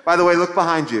woozy? By the way, look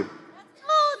behind you.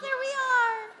 Oh, there we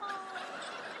are.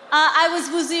 I was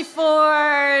woozy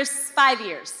for 5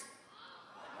 years.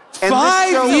 And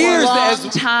 5 years Long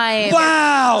time.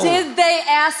 Wow. Did they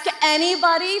ask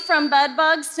anybody from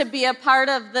Bedbugs to be a part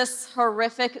of this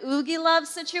horrific Oogie Love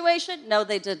situation? No,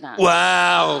 they did not.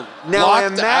 Wow. Now I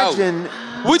Locked imagine.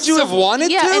 out. Would you have wanted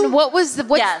to? Yeah, and what was the...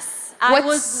 Yes, I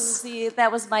was Woozy.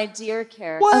 That was my dear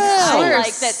character. Wow. I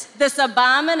like that. This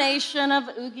abomination of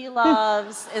Oogie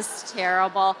Loves is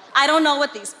terrible. I don't know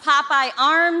what these Popeye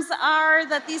arms are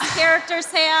that these characters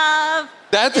have.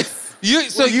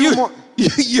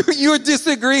 You're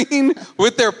disagreeing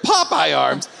with their Popeye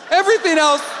arms. Everything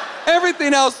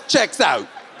else checks out.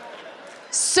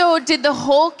 So did the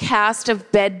whole cast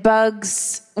of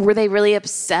Bedbugs, were they really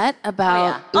upset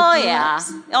about... Oh,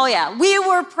 yeah. We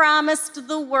were promised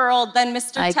the world. Then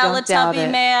Mr. I don't doubt Teletubby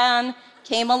it. Man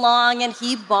came along and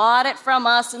he bought it from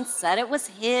us and said it was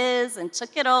his and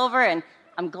took it over. And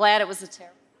I'm glad it was a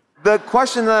terrible... The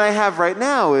question that I have right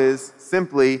now is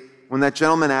simply, when that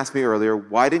gentleman asked me earlier,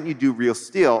 why didn't you do Real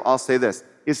Steel? I'll say this,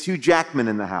 is Hugh Jackman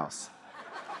in the house?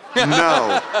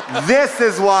 No. This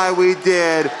is why we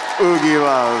did Oogie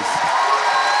Loves.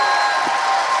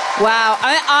 Wow.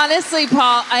 Honestly,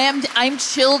 Paul, I'm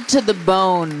chilled to the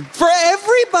bone. For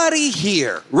everybody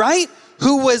here, right,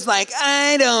 who was like,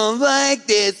 I don't like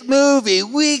this movie,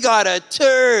 we got a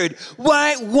turd,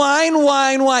 wine.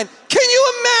 Can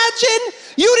you imagine?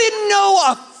 You didn't know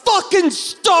a fucking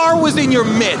star was in your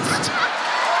midst.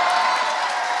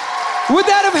 Would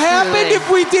that have happened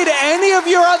if we did any of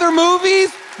your other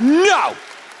movies? No.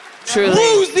 Truly.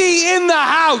 Woozy in the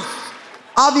house.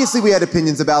 Obviously, we had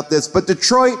opinions about this, but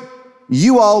Detroit,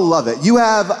 you all love it. You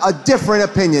have a different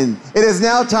opinion. It is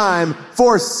now time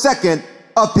for Second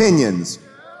Opinions.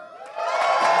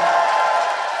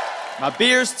 My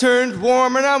beer's turned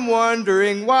warm and I'm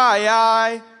wondering why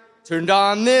I turned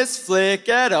on this flick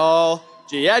at all.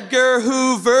 J. Edgar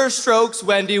Hoover strokes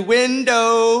Wendy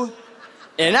Window,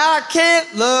 and I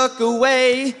can't look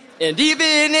away. And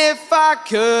even if I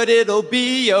could, it'll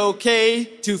be okay.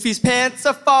 Toofy's pants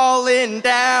are falling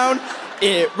down.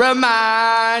 It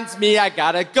reminds me I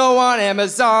gotta go on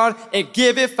Amazon and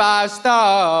give it 5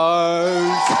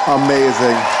 stars.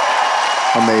 Amazing.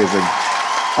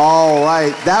 All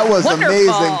right, that was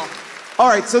amazing. All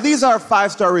right, so these are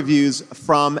 5-star reviews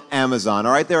from Amazon.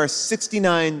 All right, there are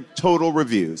 69 total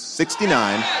reviews.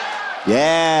 69.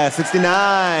 Yeah,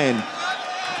 69.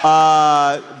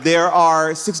 There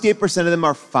are 68% of them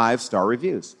are 5-star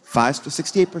reviews.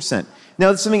 68%. Now,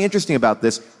 there's something interesting about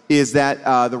this is that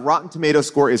the Rotten Tomato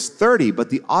score is 30,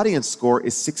 but the audience score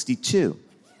is 62.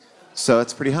 So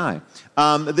that's pretty high.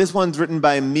 This one's written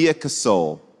by Mia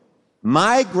Casol.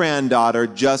 My granddaughter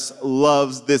just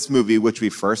loves this movie, which we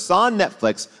first saw on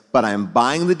Netflix, but I'm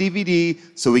buying the DVD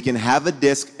so we can have a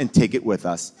disc and take it with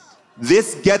us.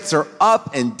 This gets her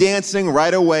up and dancing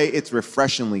right away. It's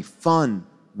refreshingly fun,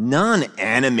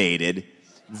 non-animated,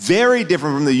 very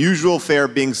different from the usual fare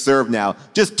being served now.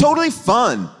 Just totally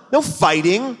fun. No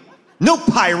fighting, no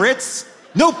pirates,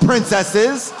 no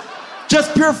princesses,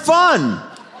 just pure fun.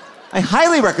 I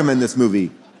highly recommend this movie.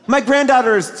 My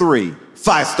granddaughter is 3,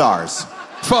 5 stars.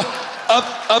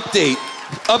 Update.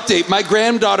 My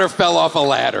granddaughter fell off a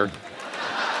ladder.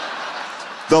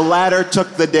 The ladder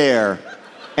took the dare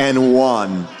and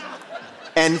won.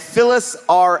 And Phyllis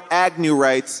R. Agnew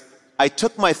writes, I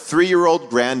took my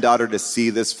 3-year-old granddaughter to see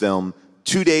this film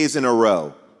 2 days in a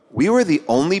row. We were the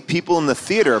only people in the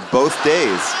theater both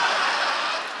days.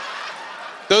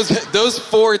 Those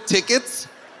 4 tickets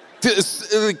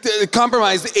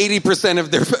compromised 80% of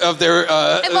their.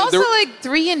 And also, like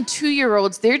 3 and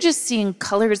 2-year-olds, they're just seeing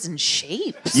colors and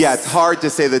shapes. Yeah, it's hard to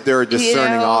say that they're a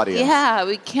discerning audience. Yeah,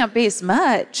 we can't base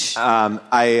much.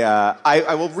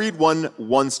 I will read one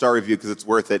 1-star review because it's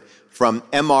worth it from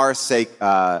MR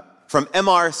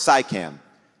Sycam.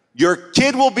 Your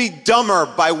kid will be dumber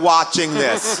by watching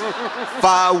this.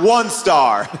 1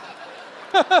 star.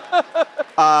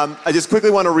 I just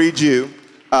quickly want to read you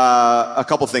a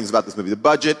couple things about this movie. The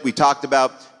budget, we talked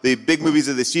about the big movies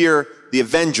of this year, The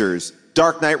Avengers,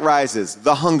 Dark Knight Rises,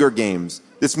 The Hunger Games.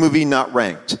 This movie not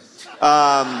ranked.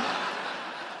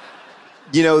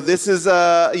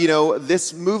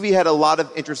 This movie had a lot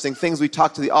of interesting things. We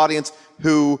talked to the audience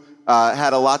who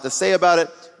had a lot to say about it,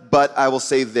 but I will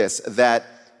say this, that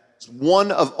it's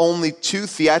one of only 2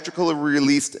 theatrically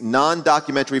released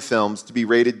non-documentary films to be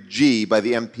rated G by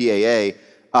the MPAA.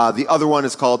 The other one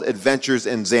is called Adventures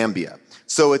in Zambia.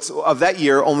 So it's of that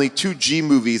year, only 2 G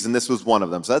movies, and this was one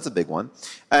of them. So that's a big one.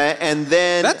 And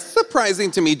then... That's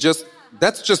surprising to me.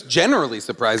 That's just generally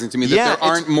surprising to me that there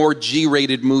aren't more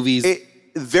G-rated movies.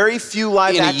 Very few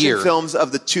live-action films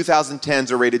of the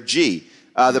 2010s are rated G.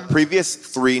 The previous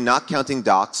 3, not counting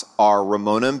docs, are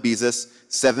Ramona and Beezus,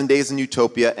 7 Days in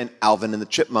Utopia, and Alvin and the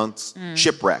Chipmunks,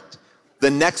 Shipwrecked. The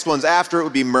next ones after it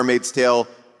would be Mermaid's Tale,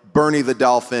 Bernie the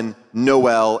Dolphin,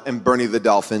 Noelle, and Bernie the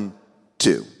Dolphin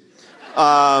 2.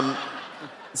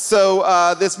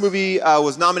 So this movie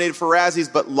was nominated for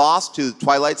Razzies, but lost to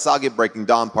Twilight Saga Breaking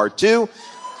Dawn Part 2.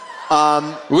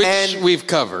 Which we've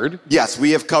covered. Yes,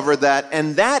 we have covered that.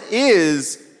 And that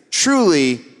is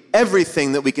truly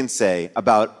everything that we can say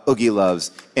about Oogie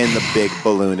Loves and the Big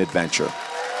Balloon Adventure.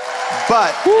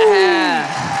 But...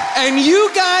 And you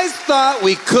guys thought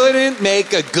we couldn't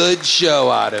make a good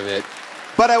show out of it.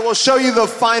 But I will show you the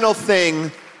final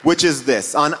thing, which is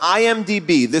this. On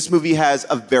IMDb, this movie has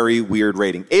a very weird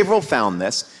rating. Avril found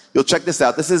this. You'll check this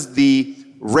out. This is the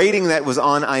rating that was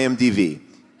on IMDb.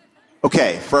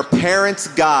 Okay, for a parent's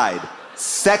guide,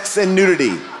 sex and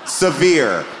nudity,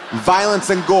 severe. Violence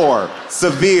and gore,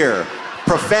 severe.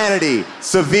 Profanity,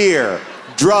 severe.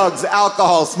 Drugs,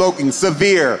 alcohol, smoking,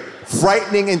 severe.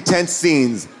 Frightening, intense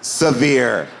scenes,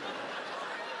 severe.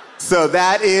 So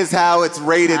that is how it's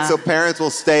rated, so parents will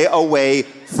stay away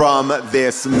from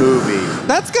this movie.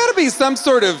 That's got to be some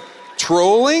sort of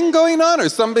trolling going on, or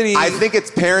somebody... I think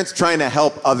it's parents trying to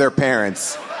help other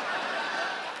parents.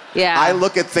 Yeah. I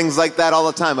look at things like that all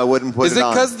the time. I wouldn't put it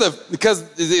on. Is it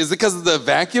because the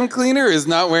vacuum cleaner is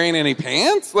not wearing any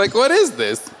pants? Like, what is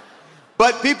this?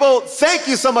 But people, thank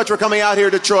you so much for coming out here,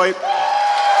 Detroit.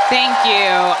 Thank you.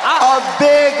 A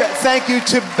big thank you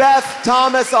to Beth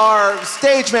Thomas, our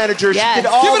stage manager. Yes. She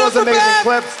did all those amazing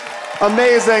clips.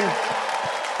 Amazing.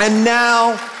 And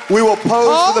now we will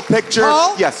pose for the picture.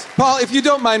 Paul? Yes. Paul, if you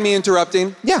don't mind me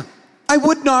interrupting. Yeah. I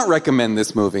would not recommend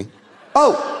this movie.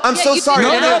 Oh, I'm so sorry.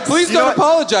 No, please don't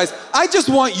apologize. I just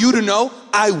want you to know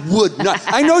I would not.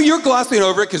 I know you're glossing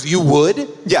over it because you would.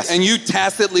 Yes. And you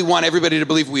tacitly want everybody to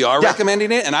believe we are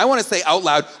recommending it. And I want to say out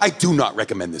loud, I do not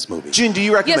recommend this movie. Gene, do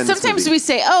you recommend this movie? Sometimes movie? we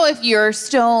say, oh, if you're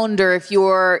stoned or if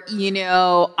you're,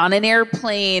 on an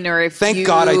airplane or if Thank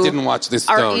God I didn't watch this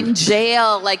are stoned. in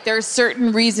jail. Like, there's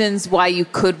certain reasons why you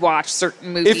could watch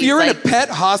certain movies. If you're in a pet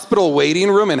hospital waiting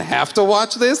room and have to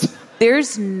watch this...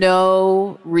 There's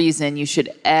no reason you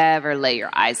should ever lay your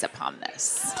eyes upon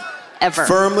this. Ever.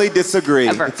 Firmly disagree.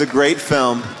 Ever. It's a great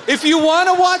film. If you want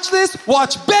to watch this,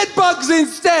 watch Bed Bugs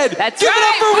instead. That's Give it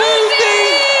up for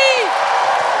Woozy!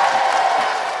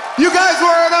 You guys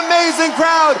were an amazing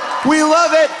crowd. We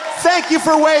love it. Thank you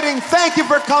for waiting. Thank you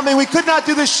for coming. We could not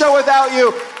do this show without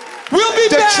you. We'll be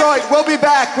back. Detroit, we'll be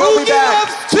back. We'll Oogie be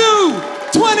back.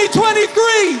 Loves 2,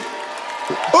 2023.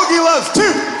 Oogie Loves 2,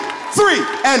 3,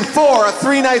 and 4. A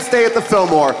 3-night stay at the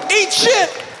Fillmore. Eat shit.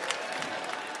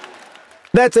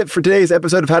 That's it for today's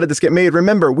episode of How Did This Get Made?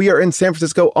 Remember, we are in San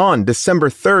Francisco on December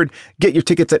 3rd. Get your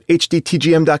tickets at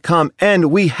hdtgm.com,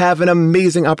 and we have an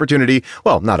amazing opportunity.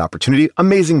 Well, not opportunity,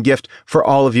 amazing gift for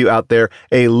all of you out there.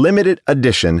 A limited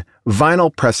edition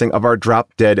vinyl pressing of our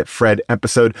Drop Dead Fred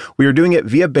episode. We are doing it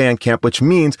via Bandcamp, which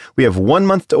means we have 1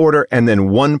 month to order and then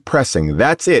 1 pressing.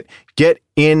 That's it. Get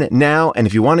in now, and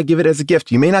if you want to give it as a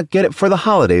gift, you may not get it for the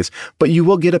holidays, but you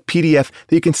will get a PDF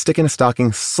that you can stick in a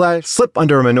stocking, slip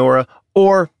under a menorah,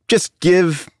 or just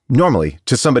give normally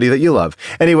to somebody that you love.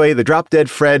 Anyway, the Drop Dead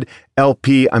Fred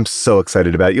LP, I'm so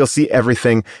excited about it. You'll see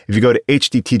everything if you go to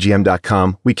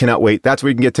hdtgm.com. We cannot wait. That's where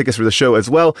you can get tickets for the show as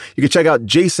well. You can check out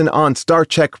Jason on Star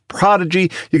Trek Prodigy.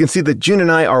 You can see that June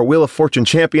and I are Wheel of Fortune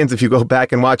champions if you go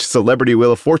back and watch Celebrity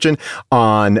Wheel of Fortune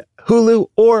on Hulu,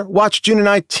 or watch June and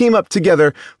I team up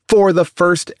together for the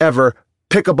first ever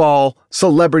Pick-a-Ball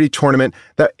celebrity tournament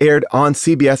that aired on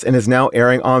CBS and is now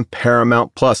airing on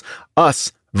Paramount Plus.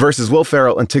 Us versus Will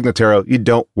Ferrell and Tig Notaro. You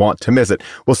don't want to miss it.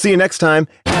 We'll see you next time.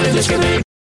 The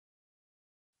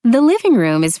living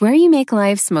room is where you make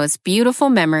life's most beautiful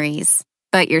memories.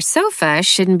 But your sofa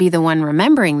shouldn't be the one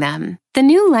remembering them. The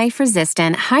new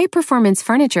life-resistant, high-performance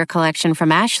furniture collection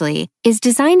from Ashley is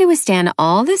designed to withstand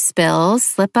all the spills,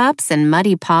 slip-ups, and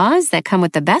muddy paws that come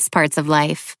with the best parts of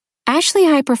life. Ashley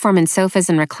high-performance sofas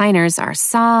and recliners are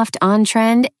soft,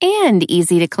 on-trend, and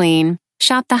easy to clean.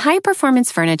 Shop the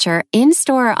high-performance furniture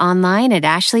in-store or online at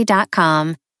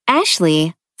ashley.com.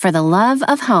 Ashley, for the love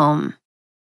of home.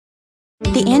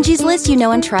 The Angie's List you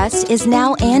know and trust is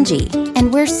now Angie,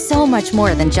 and we're so much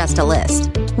more than just a list.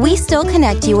 We still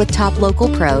connect you with top local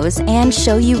pros and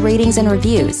show you ratings and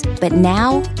reviews, but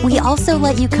now we also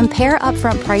let you compare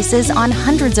upfront prices on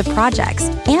hundreds of projects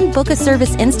and book a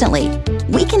service instantly.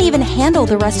 We can even handle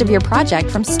the rest of your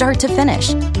project from start to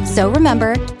finish. So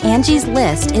remember, Angie's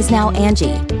List is now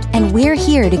Angie, and we're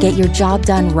here to get your job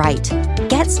done right.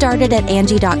 Get started at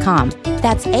Angie.com.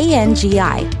 That's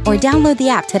ANGI, or download the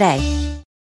app today.